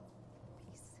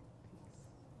 Peace.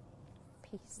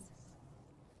 Peace. Peace.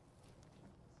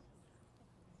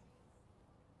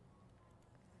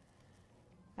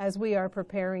 As we are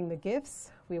preparing the gifts,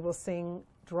 we will sing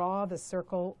Draw the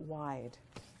Circle Wide.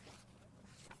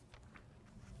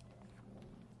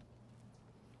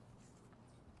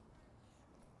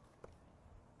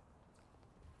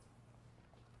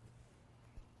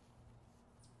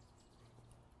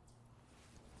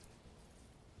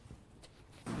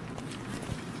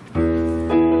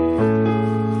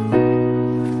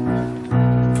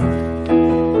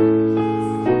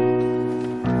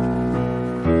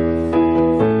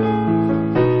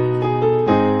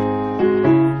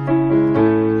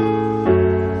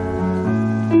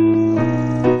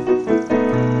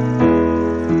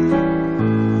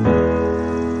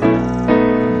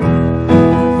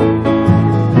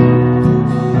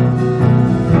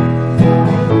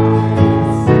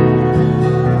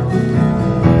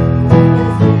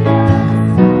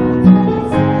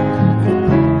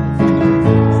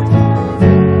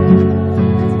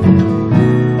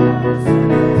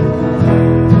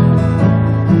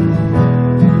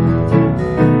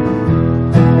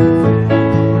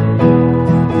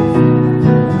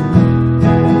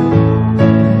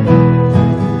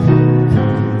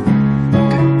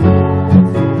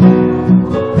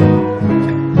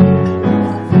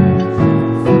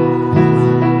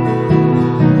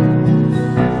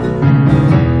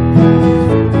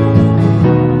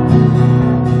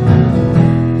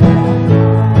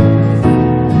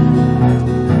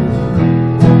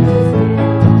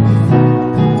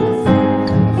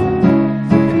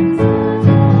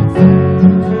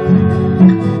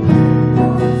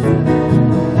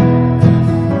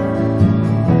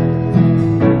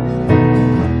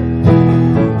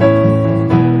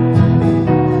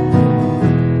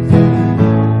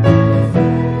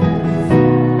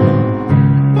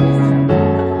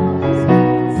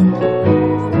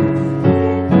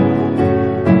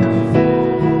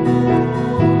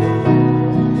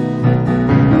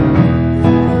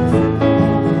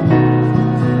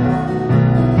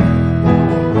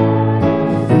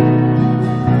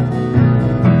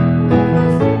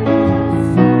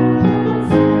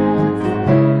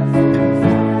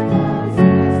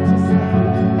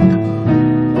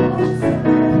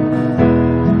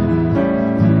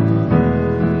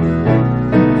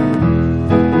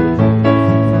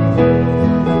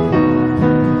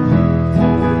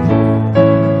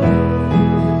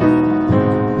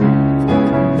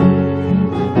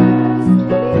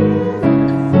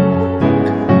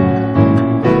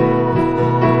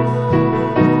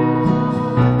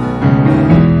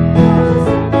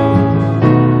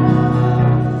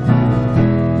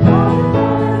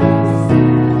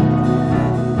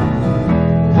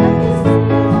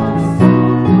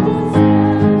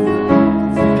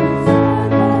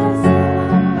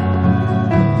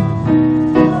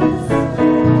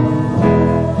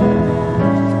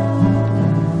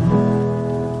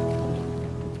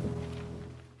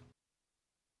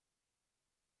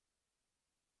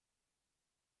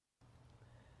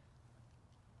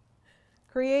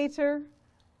 Creator,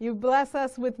 you bless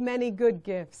us with many good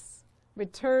gifts,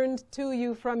 returned to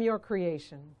you from your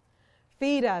creation.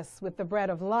 Feed us with the bread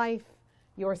of life,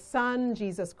 your Son,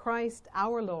 Jesus Christ,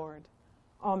 our Lord.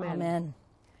 Amen. Amen.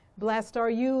 Blessed are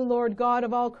you, Lord God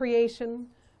of all creation.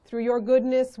 Through your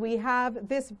goodness we have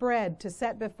this bread to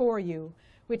set before you,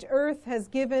 which earth has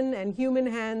given and human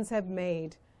hands have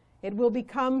made. It will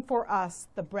become for us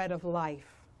the bread of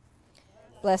life.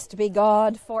 Blessed be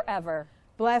God forever.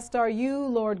 Blessed are you,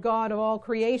 Lord God of all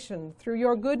creation. Through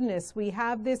your goodness we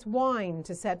have this wine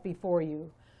to set before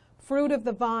you, fruit of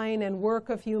the vine and work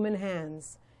of human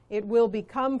hands. It will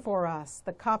become for us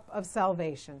the cup of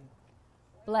salvation.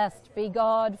 Blessed be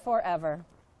God forever.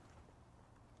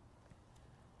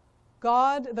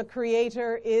 God, the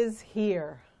Creator, is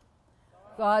here.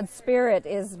 God's Spirit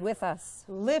is with us.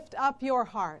 Lift up your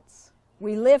hearts.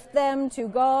 We lift them to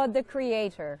God, the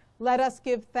Creator. Let us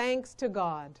give thanks to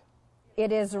God.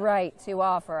 It is right to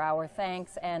offer our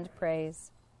thanks and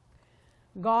praise.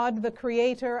 God, the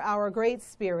Creator, our great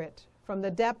Spirit, from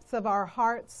the depths of our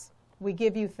hearts, we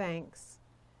give you thanks.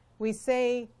 We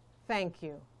say thank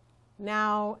you,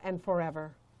 now and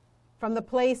forever. From the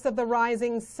place of the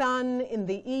rising sun in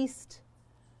the east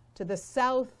to the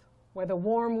south where the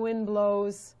warm wind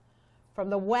blows, from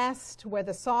the west where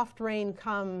the soft rain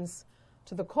comes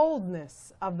to the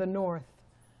coldness of the north,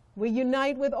 we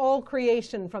unite with all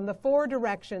creation from the four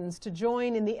directions to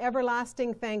join in the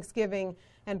everlasting thanksgiving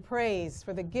and praise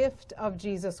for the gift of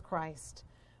Jesus Christ.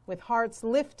 With hearts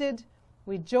lifted,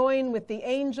 we join with the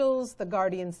angels, the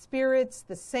guardian spirits,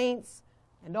 the saints,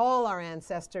 and all our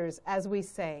ancestors as we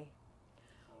say,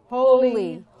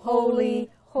 Holy, holy,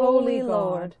 holy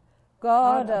Lord,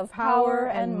 God of power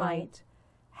and might.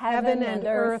 Heaven and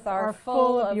earth are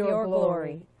full of your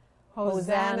glory.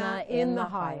 Hosanna in the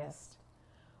highest.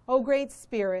 O great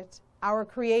Spirit, our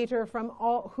Creator, from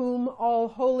whom all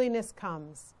holiness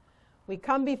comes, we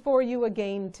come before you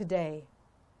again today,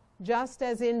 just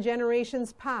as in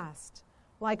generations past,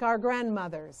 like our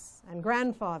grandmothers and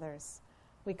grandfathers.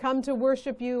 We come to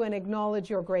worship you and acknowledge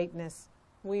your greatness.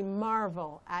 We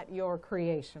marvel at your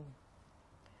creation.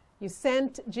 You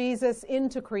sent Jesus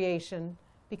into creation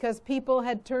because people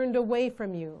had turned away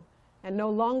from you and no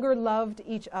longer loved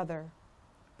each other,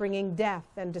 bringing death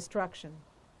and destruction.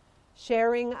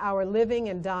 Sharing our living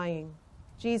and dying,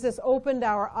 Jesus opened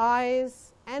our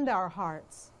eyes and our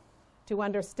hearts to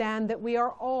understand that we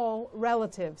are all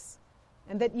relatives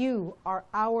and that you are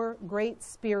our great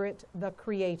Spirit, the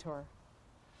Creator.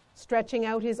 Stretching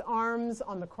out his arms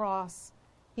on the cross,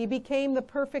 he became the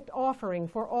perfect offering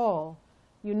for all,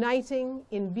 uniting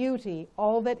in beauty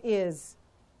all that is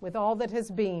with all that has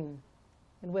been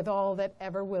and with all that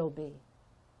ever will be.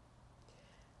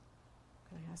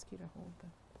 Can I ask you to hold the...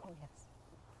 Oh, yes.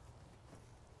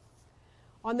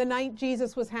 On the night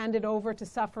Jesus was handed over to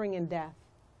suffering and death,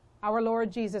 our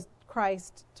Lord Jesus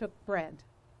Christ took bread.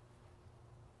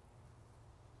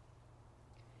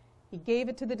 He gave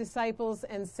it to the disciples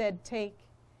and said, "Take,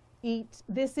 eat,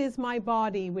 this is my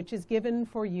body which is given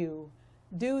for you.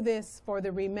 Do this for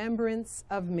the remembrance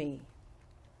of me."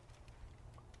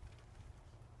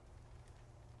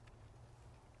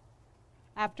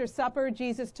 After supper,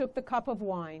 Jesus took the cup of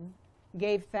wine,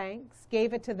 gave thanks,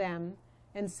 gave it to them,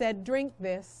 and said, "Drink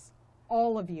this,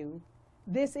 all of you.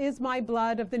 This is my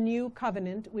blood of the new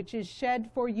covenant, which is shed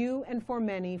for you and for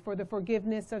many for the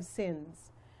forgiveness of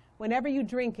sins. Whenever you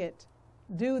drink it,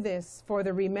 do this for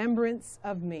the remembrance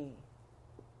of me."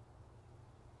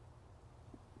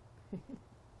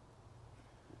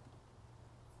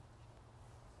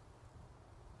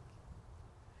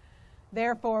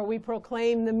 Therefore, we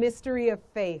proclaim the mystery of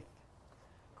faith.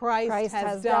 Christ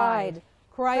has died.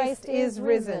 Christ is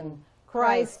risen.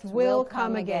 Christ will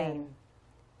come again.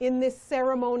 In this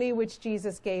ceremony which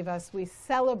Jesus gave us, we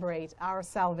celebrate our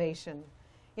salvation.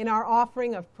 In our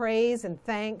offering of praise and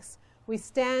thanks, we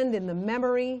stand in the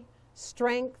memory,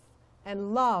 strength,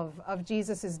 and love of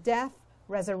Jesus' death,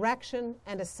 resurrection,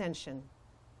 and ascension.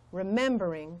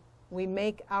 Remembering, we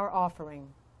make our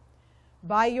offering.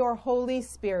 By your Holy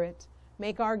Spirit,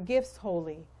 make our gifts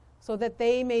holy, so that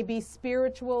they may be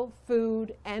spiritual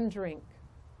food and drink.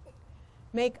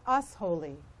 Make us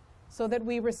holy, so that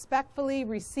we respectfully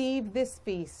receive this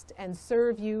feast and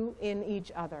serve you in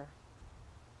each other.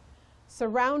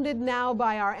 Surrounded now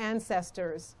by our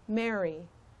ancestors, Mary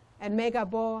and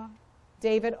Megaboa,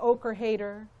 David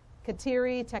Okerhader,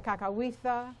 Kateri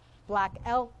Tekakawitha, Black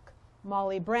Elk,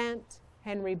 Molly Brandt,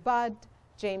 Henry Budd,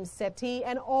 James Settee,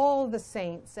 and all the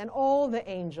saints and all the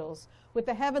angels, with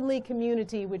the heavenly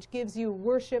community which gives you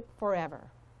worship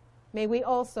forever. May we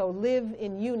also live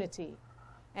in unity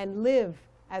and live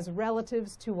as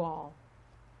relatives to all.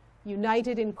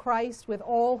 united in Christ with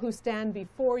all who stand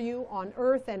before you on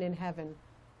earth and in heaven,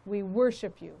 we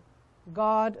worship you,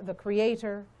 God the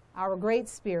Creator, our great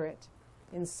Spirit,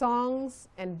 in songs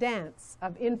and dance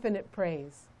of infinite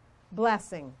praise.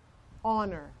 Blessing,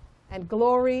 honor, and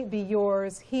glory be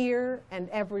yours here and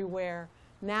everywhere,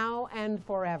 now and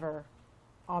forever.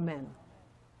 Amen.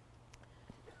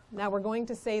 Now we're going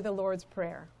to say the Lord's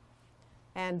Prayer.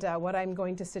 And what I'm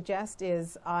going to suggest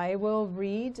is I will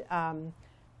read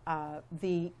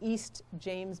the East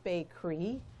James Bay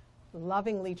Cree,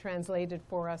 lovingly translated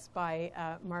for us by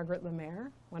Margaret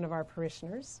Lemaire, one of our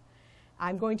parishioners.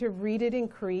 I'm going to read it in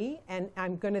Cree, and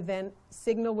I'm going to then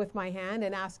signal with my hand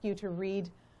and ask you to read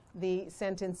the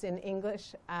sentence in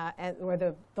English,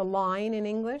 or the line in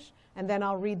English, and then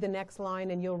I'll read the next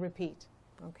line and you'll repeat.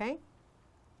 Okay?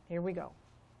 Here we go.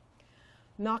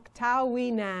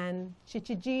 Noctawi nan,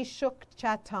 chichiji shuk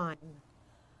chatain.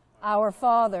 Our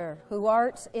Father, who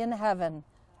art in heaven,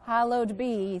 hallowed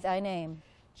be thy name.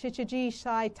 Chichiji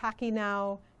shai taki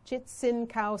now, chitsin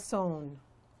kao son.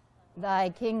 Thy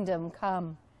kingdom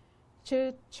come.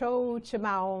 Chicho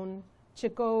chimaon,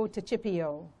 chiko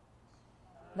tachipio.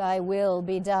 Thy will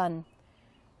be done.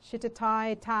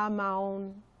 Shitatai ta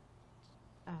maon,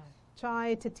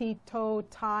 chai tatito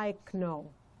tai kno.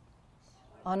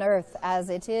 On earth as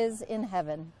it is in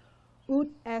heaven. Ut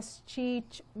es chi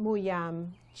muyam,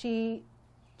 chi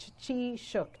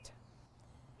shukt.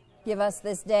 Give us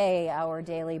this day our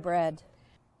daily bread.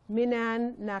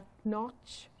 Minan nak noch,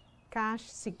 kash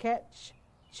sikech,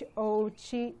 o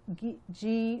chi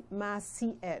ji ma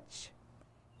siech.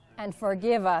 And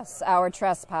forgive us our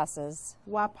trespasses.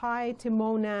 Wapai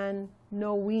timonan,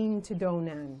 no ween to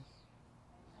donan.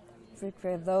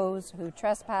 Forgive those who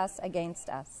trespass against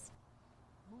us.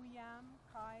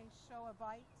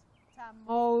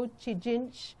 Tamo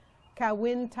chijinch,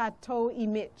 kawin tato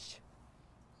imich.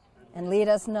 And lead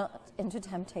us not into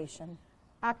temptation.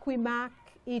 Aquimac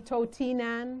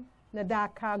itotinan,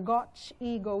 nadaka goch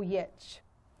ego yech.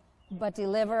 But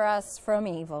deliver us from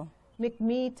evil.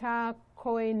 Mikmita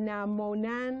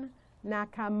koinamonan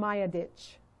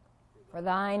nakamayadich. For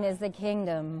thine is the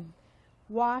kingdom.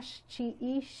 Wash chi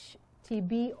ish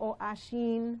tibi o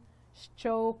ashin,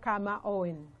 shcho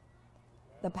kamaoin.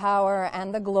 The power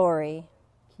and the glory.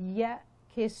 Kiye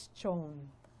kischon.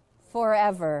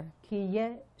 Forever.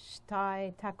 Kiye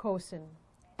shtai takosin.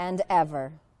 And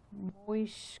ever.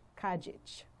 Moish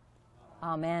kajich.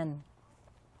 Amen.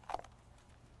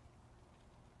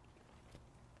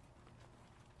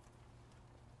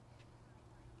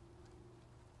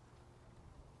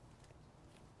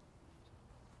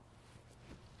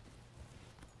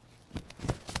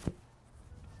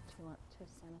 Do you want to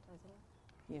sanitize it?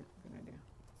 Yeah, good idea.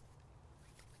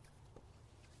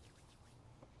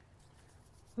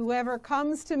 Whoever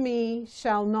comes to me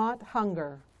shall not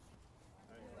hunger.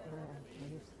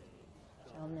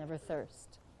 Shall never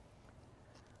thirst.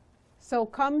 So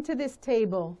come to this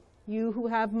table, you who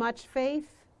have much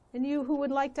faith, and you who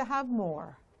would like to have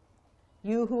more.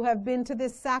 You who have been to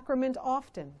this sacrament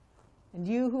often, and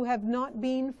you who have not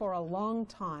been for a long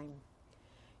time.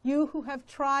 You who have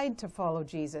tried to follow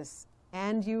Jesus,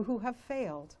 and you who have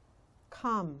failed.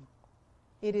 Come.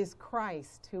 It is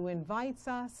Christ who invites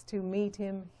us to meet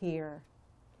him here.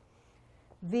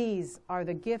 These are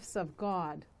the gifts of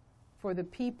God for the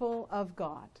people of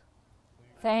God.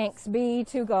 Thanks be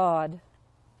to God.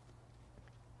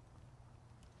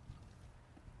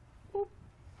 Okay.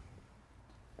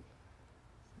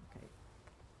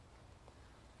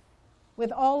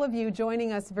 With all of you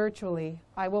joining us virtually,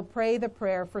 I will pray the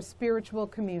prayer for spiritual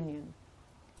communion.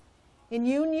 In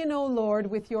union, O Lord,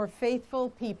 with your faithful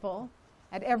people,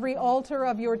 at every altar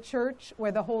of your church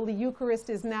where the Holy Eucharist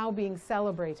is now being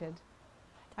celebrated,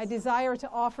 I desire to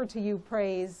offer to you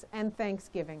praise and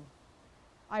thanksgiving.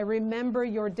 I remember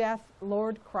your death,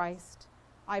 Lord Christ.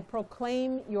 I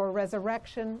proclaim your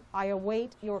resurrection. I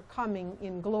await your coming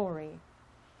in glory.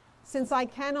 Since I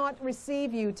cannot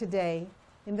receive you today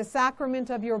in the sacrament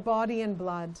of your body and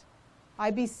blood,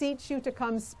 I beseech you to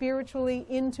come spiritually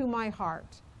into my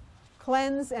heart.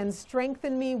 Cleanse and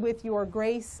strengthen me with your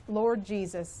grace, Lord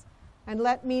Jesus, and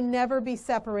let me never be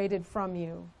separated from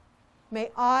you. May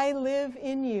I live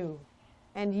in you,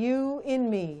 and you in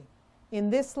me, in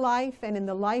this life and in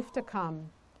the life to come.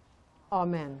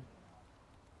 Amen.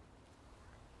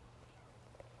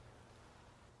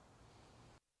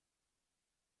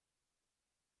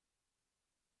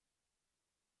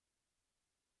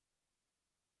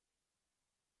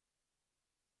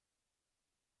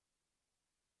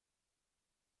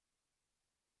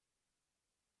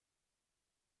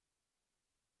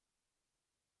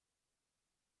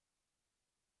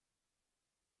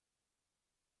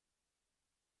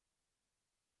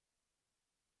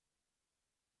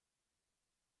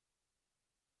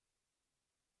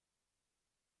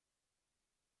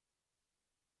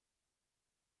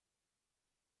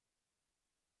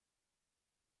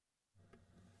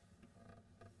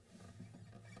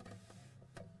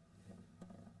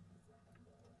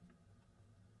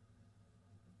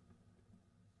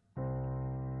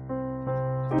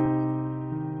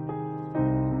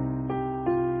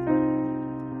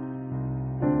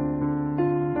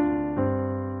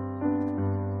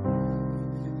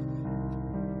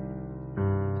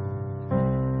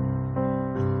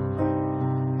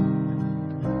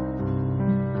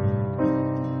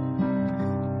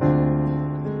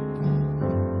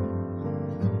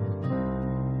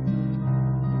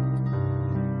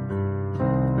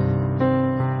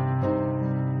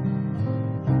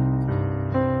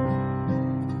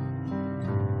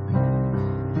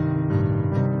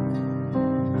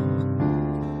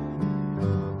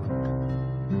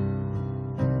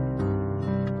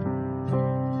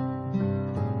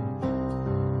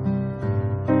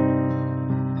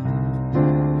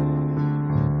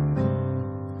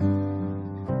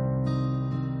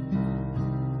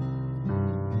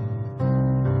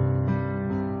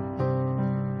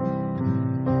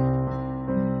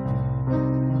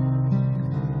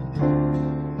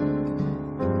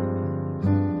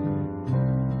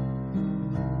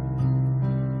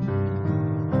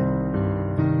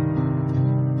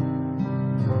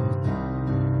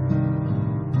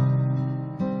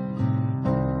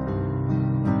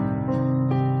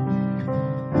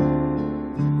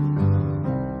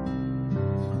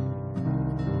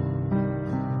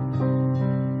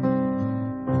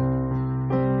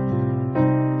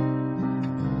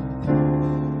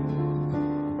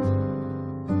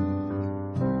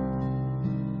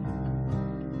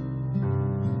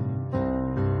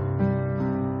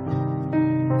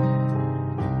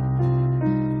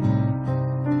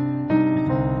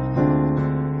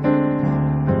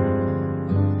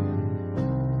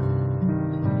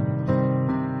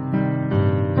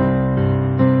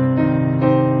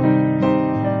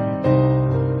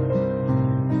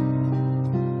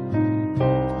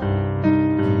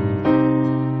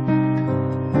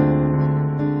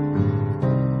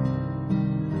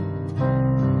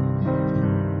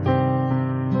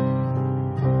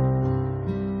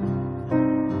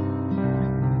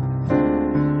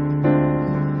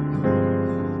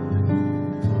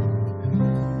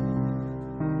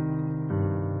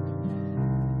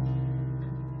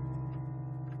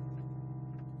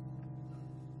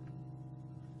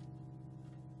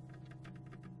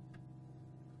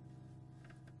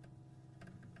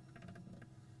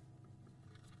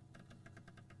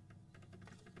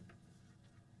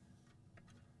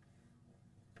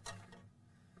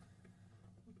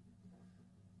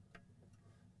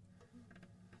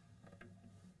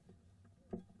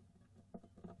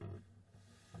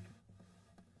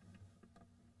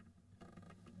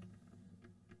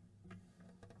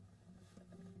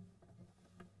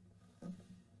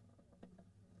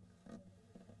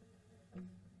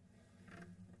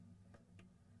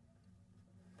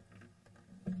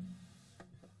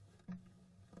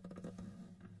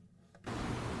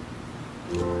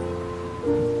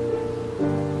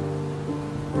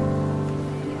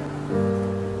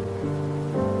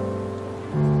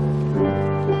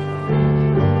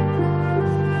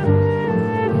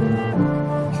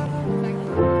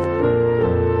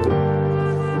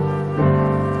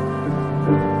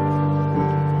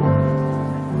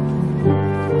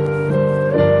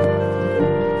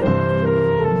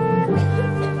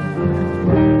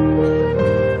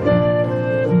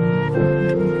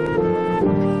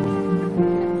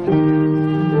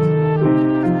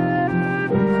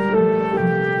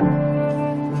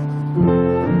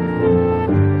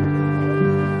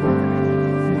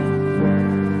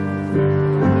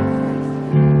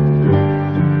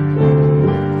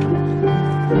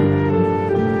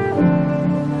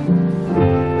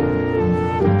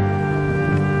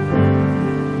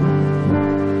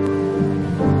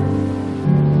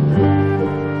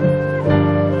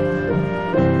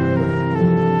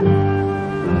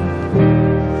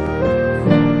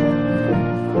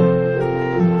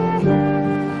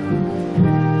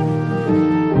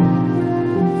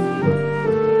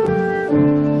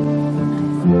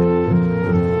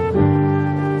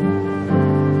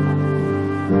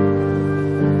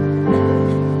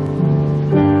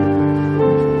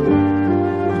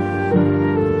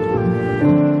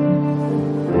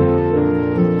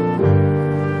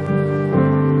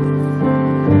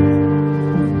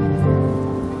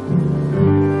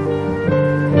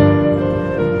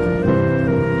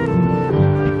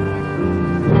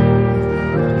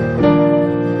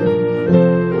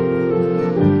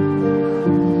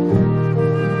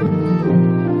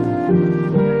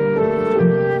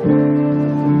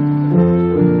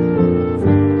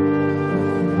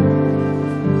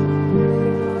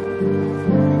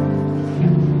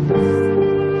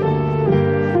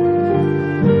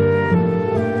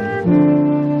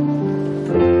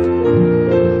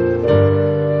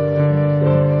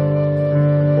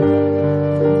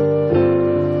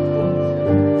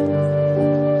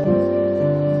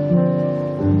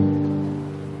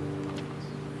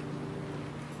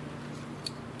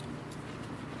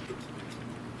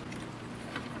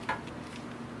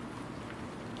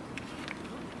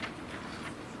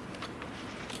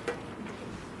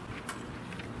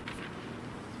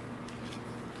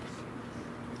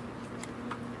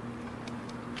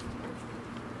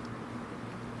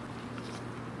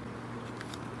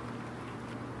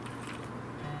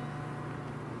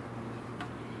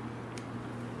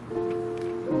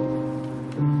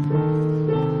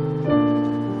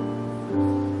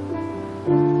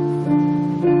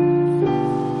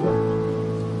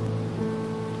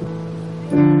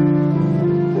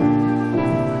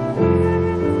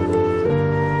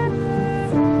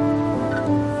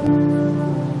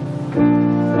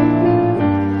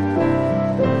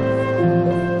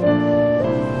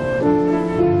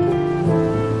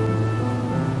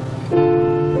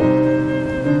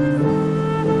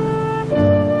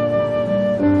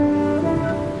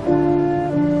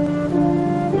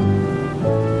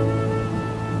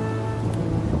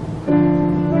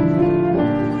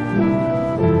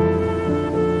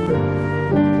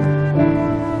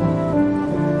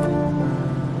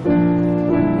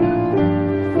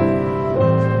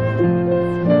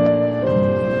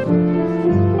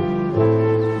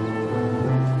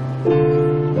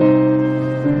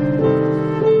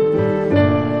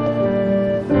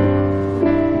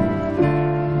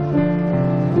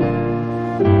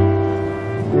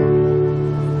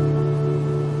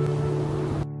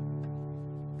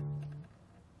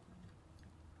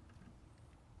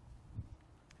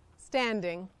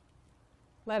 Standing,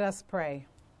 let us pray.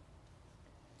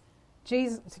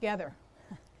 Jesus, together.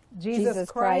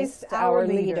 Jesus Christ, our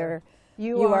leader,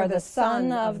 you are the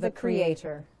Son of the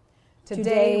Creator.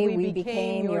 Today we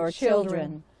became your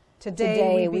children.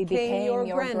 Today we became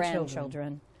your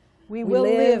grandchildren. We will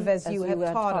live as you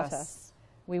have taught us.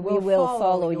 We will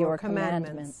follow your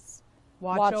commandments.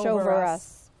 Watch over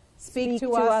us. Speak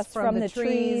to us from the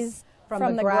trees,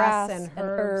 from the grass and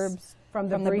herbs, from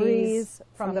the breeze,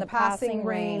 from the passing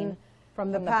rain,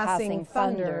 from the passing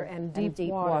thunder and deep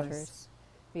waters.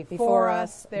 Before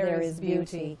us there is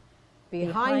beauty.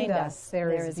 Behind us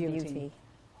there is beauty.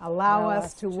 Allow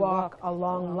us to walk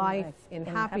along life in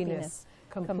happiness,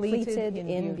 completed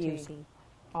in beauty.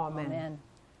 Amen.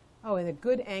 Oh, in a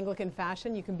good Anglican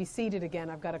fashion, you can be seated again.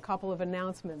 I've got a couple of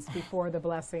announcements before the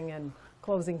blessing and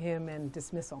closing hymn and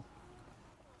dismissal.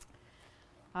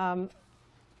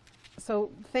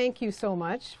 So thank you so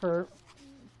much for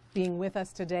being with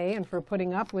us today and for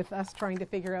putting up with us trying to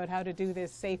figure out how to do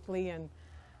this safely and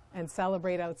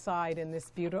celebrate outside in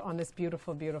this on this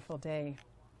beautiful, beautiful day.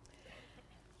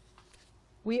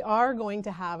 We are going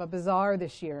to have a bazaar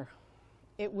this year.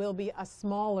 It will be a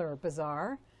smaller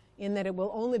bazaar in that it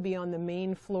will only be on the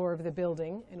main floor of the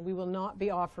building, and we will not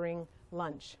be offering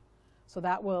lunch. So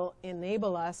that will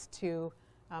enable us to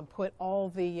put all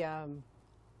the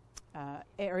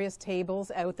areas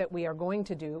tables out that we are going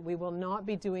to do. We will not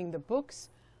be doing the books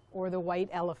or the white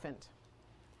elephant.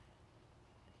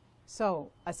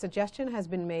 So a suggestion has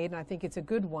been made, and I think it's a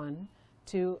good one,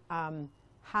 to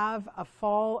have a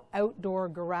fall outdoor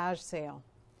garage sale.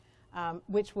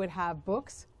 which would have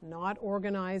books, not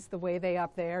organized the way they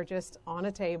up there, just on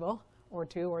a table, or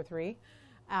 2 or 3,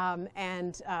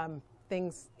 and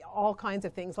things, all kinds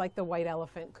of things like the white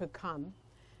elephant could come.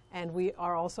 And we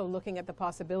are also looking at the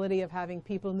possibility of having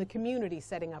people in the community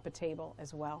setting up a table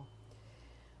as well.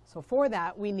 So for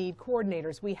that, we need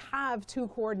coordinators. We have 2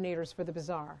 coordinators for the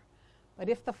bazaar. But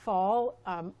if the fall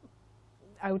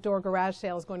outdoor garage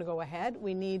sale is going to go ahead,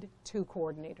 we need 2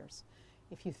 coordinators.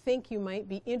 If you think you might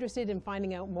be interested in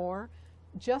finding out more,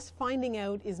 just finding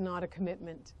out is not a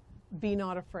commitment. Be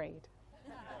not afraid.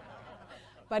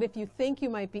 But if you think you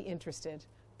might be interested,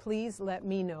 please let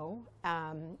me know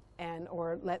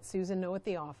or let Susan know at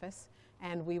the office,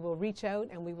 and we will reach out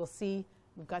and we will see.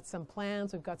 We've got some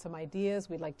plans, we've got some ideas.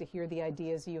 We'd like to hear the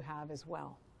ideas you have as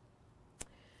well.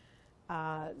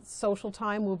 Social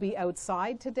time will be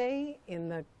outside today in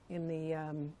the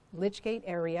Litchgate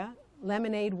area.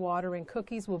 Lemonade, water, and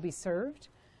cookies will be served.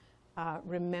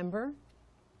 Remember,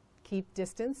 keep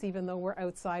distance even though we're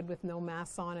outside with no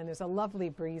masks on and there's a lovely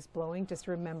breeze blowing. Just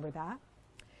remember that.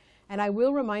 And I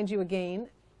will remind you again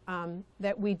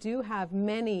that we do have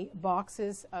many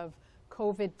boxes of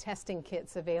COVID testing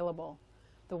kits available.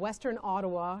 The Western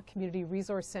Ottawa Community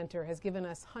Resource Centre has given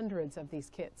us hundreds of these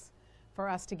kits for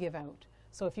us to give out.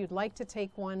 So if you'd like to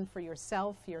take one for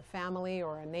yourself, your family,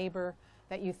 or a neighbor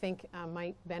that you think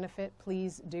might benefit,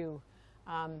 please do.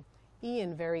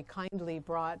 Ian very kindly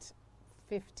brought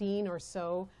 15 or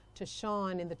so to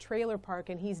Sean in the trailer park,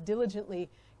 and he's diligently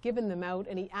given them out,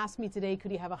 and he asked me today,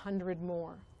 could he have 100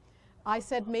 more? I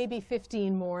said maybe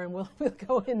 15 more, and we'll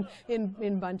go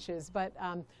in bunches, but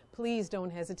please don't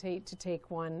hesitate to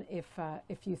take one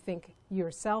if you think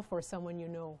yourself or someone you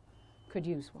know could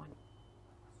use one.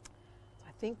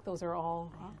 I think those are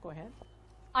all. Go ahead.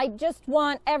 I just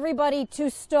want everybody to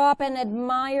stop and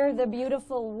admire the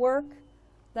beautiful work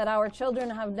that our children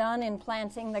have done in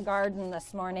planting the garden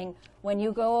this morning. When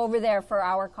you go over there for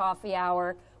our coffee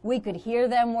hour, we could hear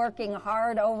them working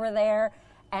hard over there,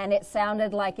 and it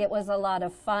sounded like it was a lot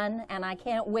of fun, and I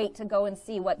can't wait to go and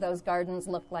see what those gardens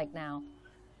look like now.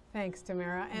 Thanks,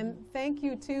 Tamara. And thank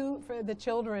you, too, for the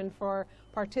children for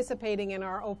participating in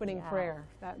our opening prayer.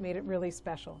 That made it really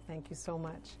special. Thank you so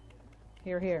much.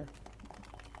 Hear, hear.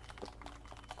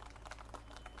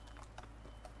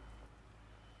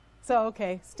 So,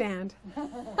 okay, stand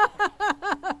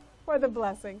for the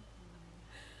blessing.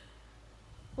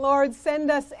 Lord, send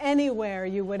us anywhere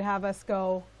you would have us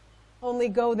go. Only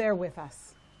go there with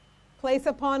us. Place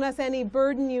upon us any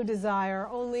burden you desire.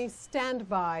 Only stand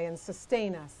by and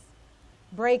sustain us.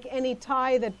 Break any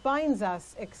tie that binds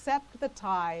us, except the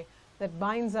tie that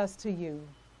binds us to you.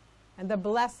 And the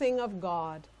blessing of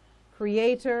God,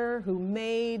 Creator who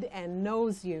made and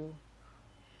knows you,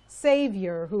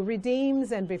 Savior who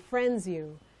redeems and befriends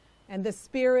you, and the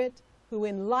Spirit who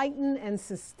enlightens and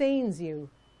sustains you,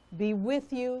 be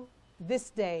with you this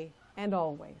day and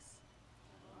always.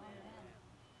 Amen.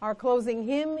 Our closing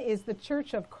hymn is the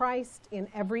Church of Christ in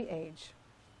Every Age.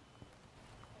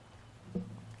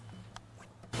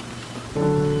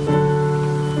 Yes.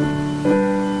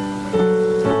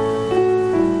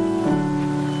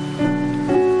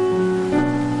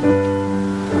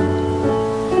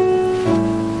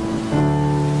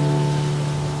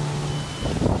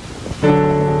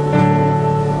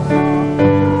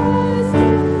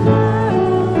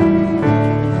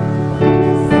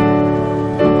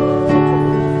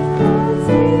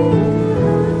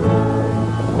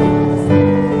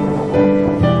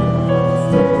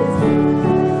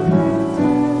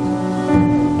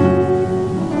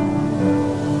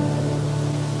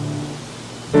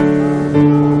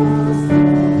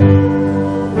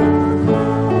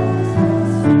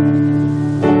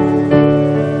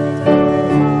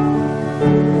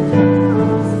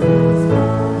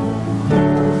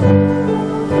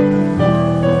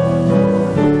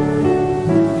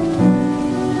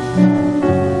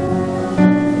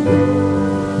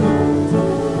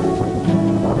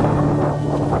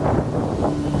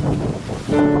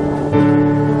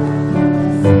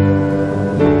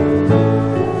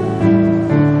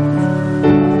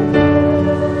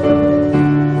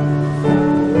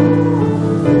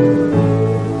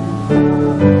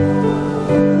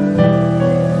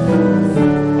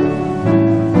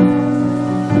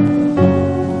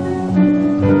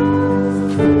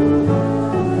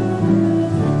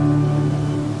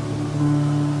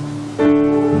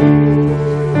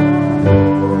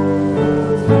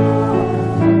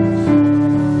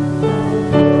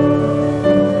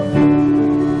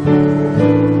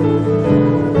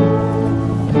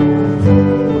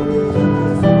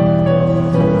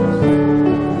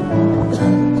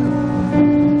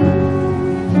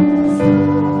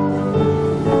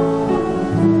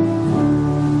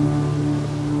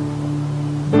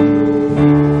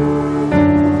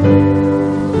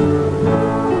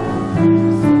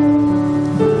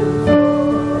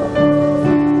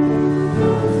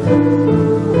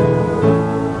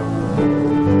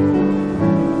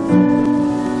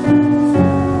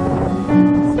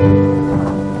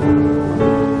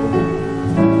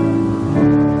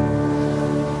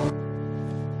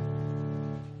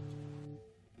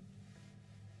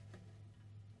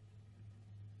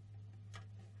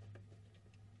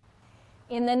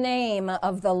 In the name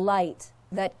of the light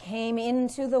that came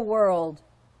into the world,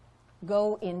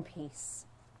 go in peace.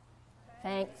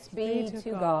 Thanks be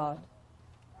to God.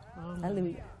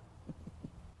 Hallelujah.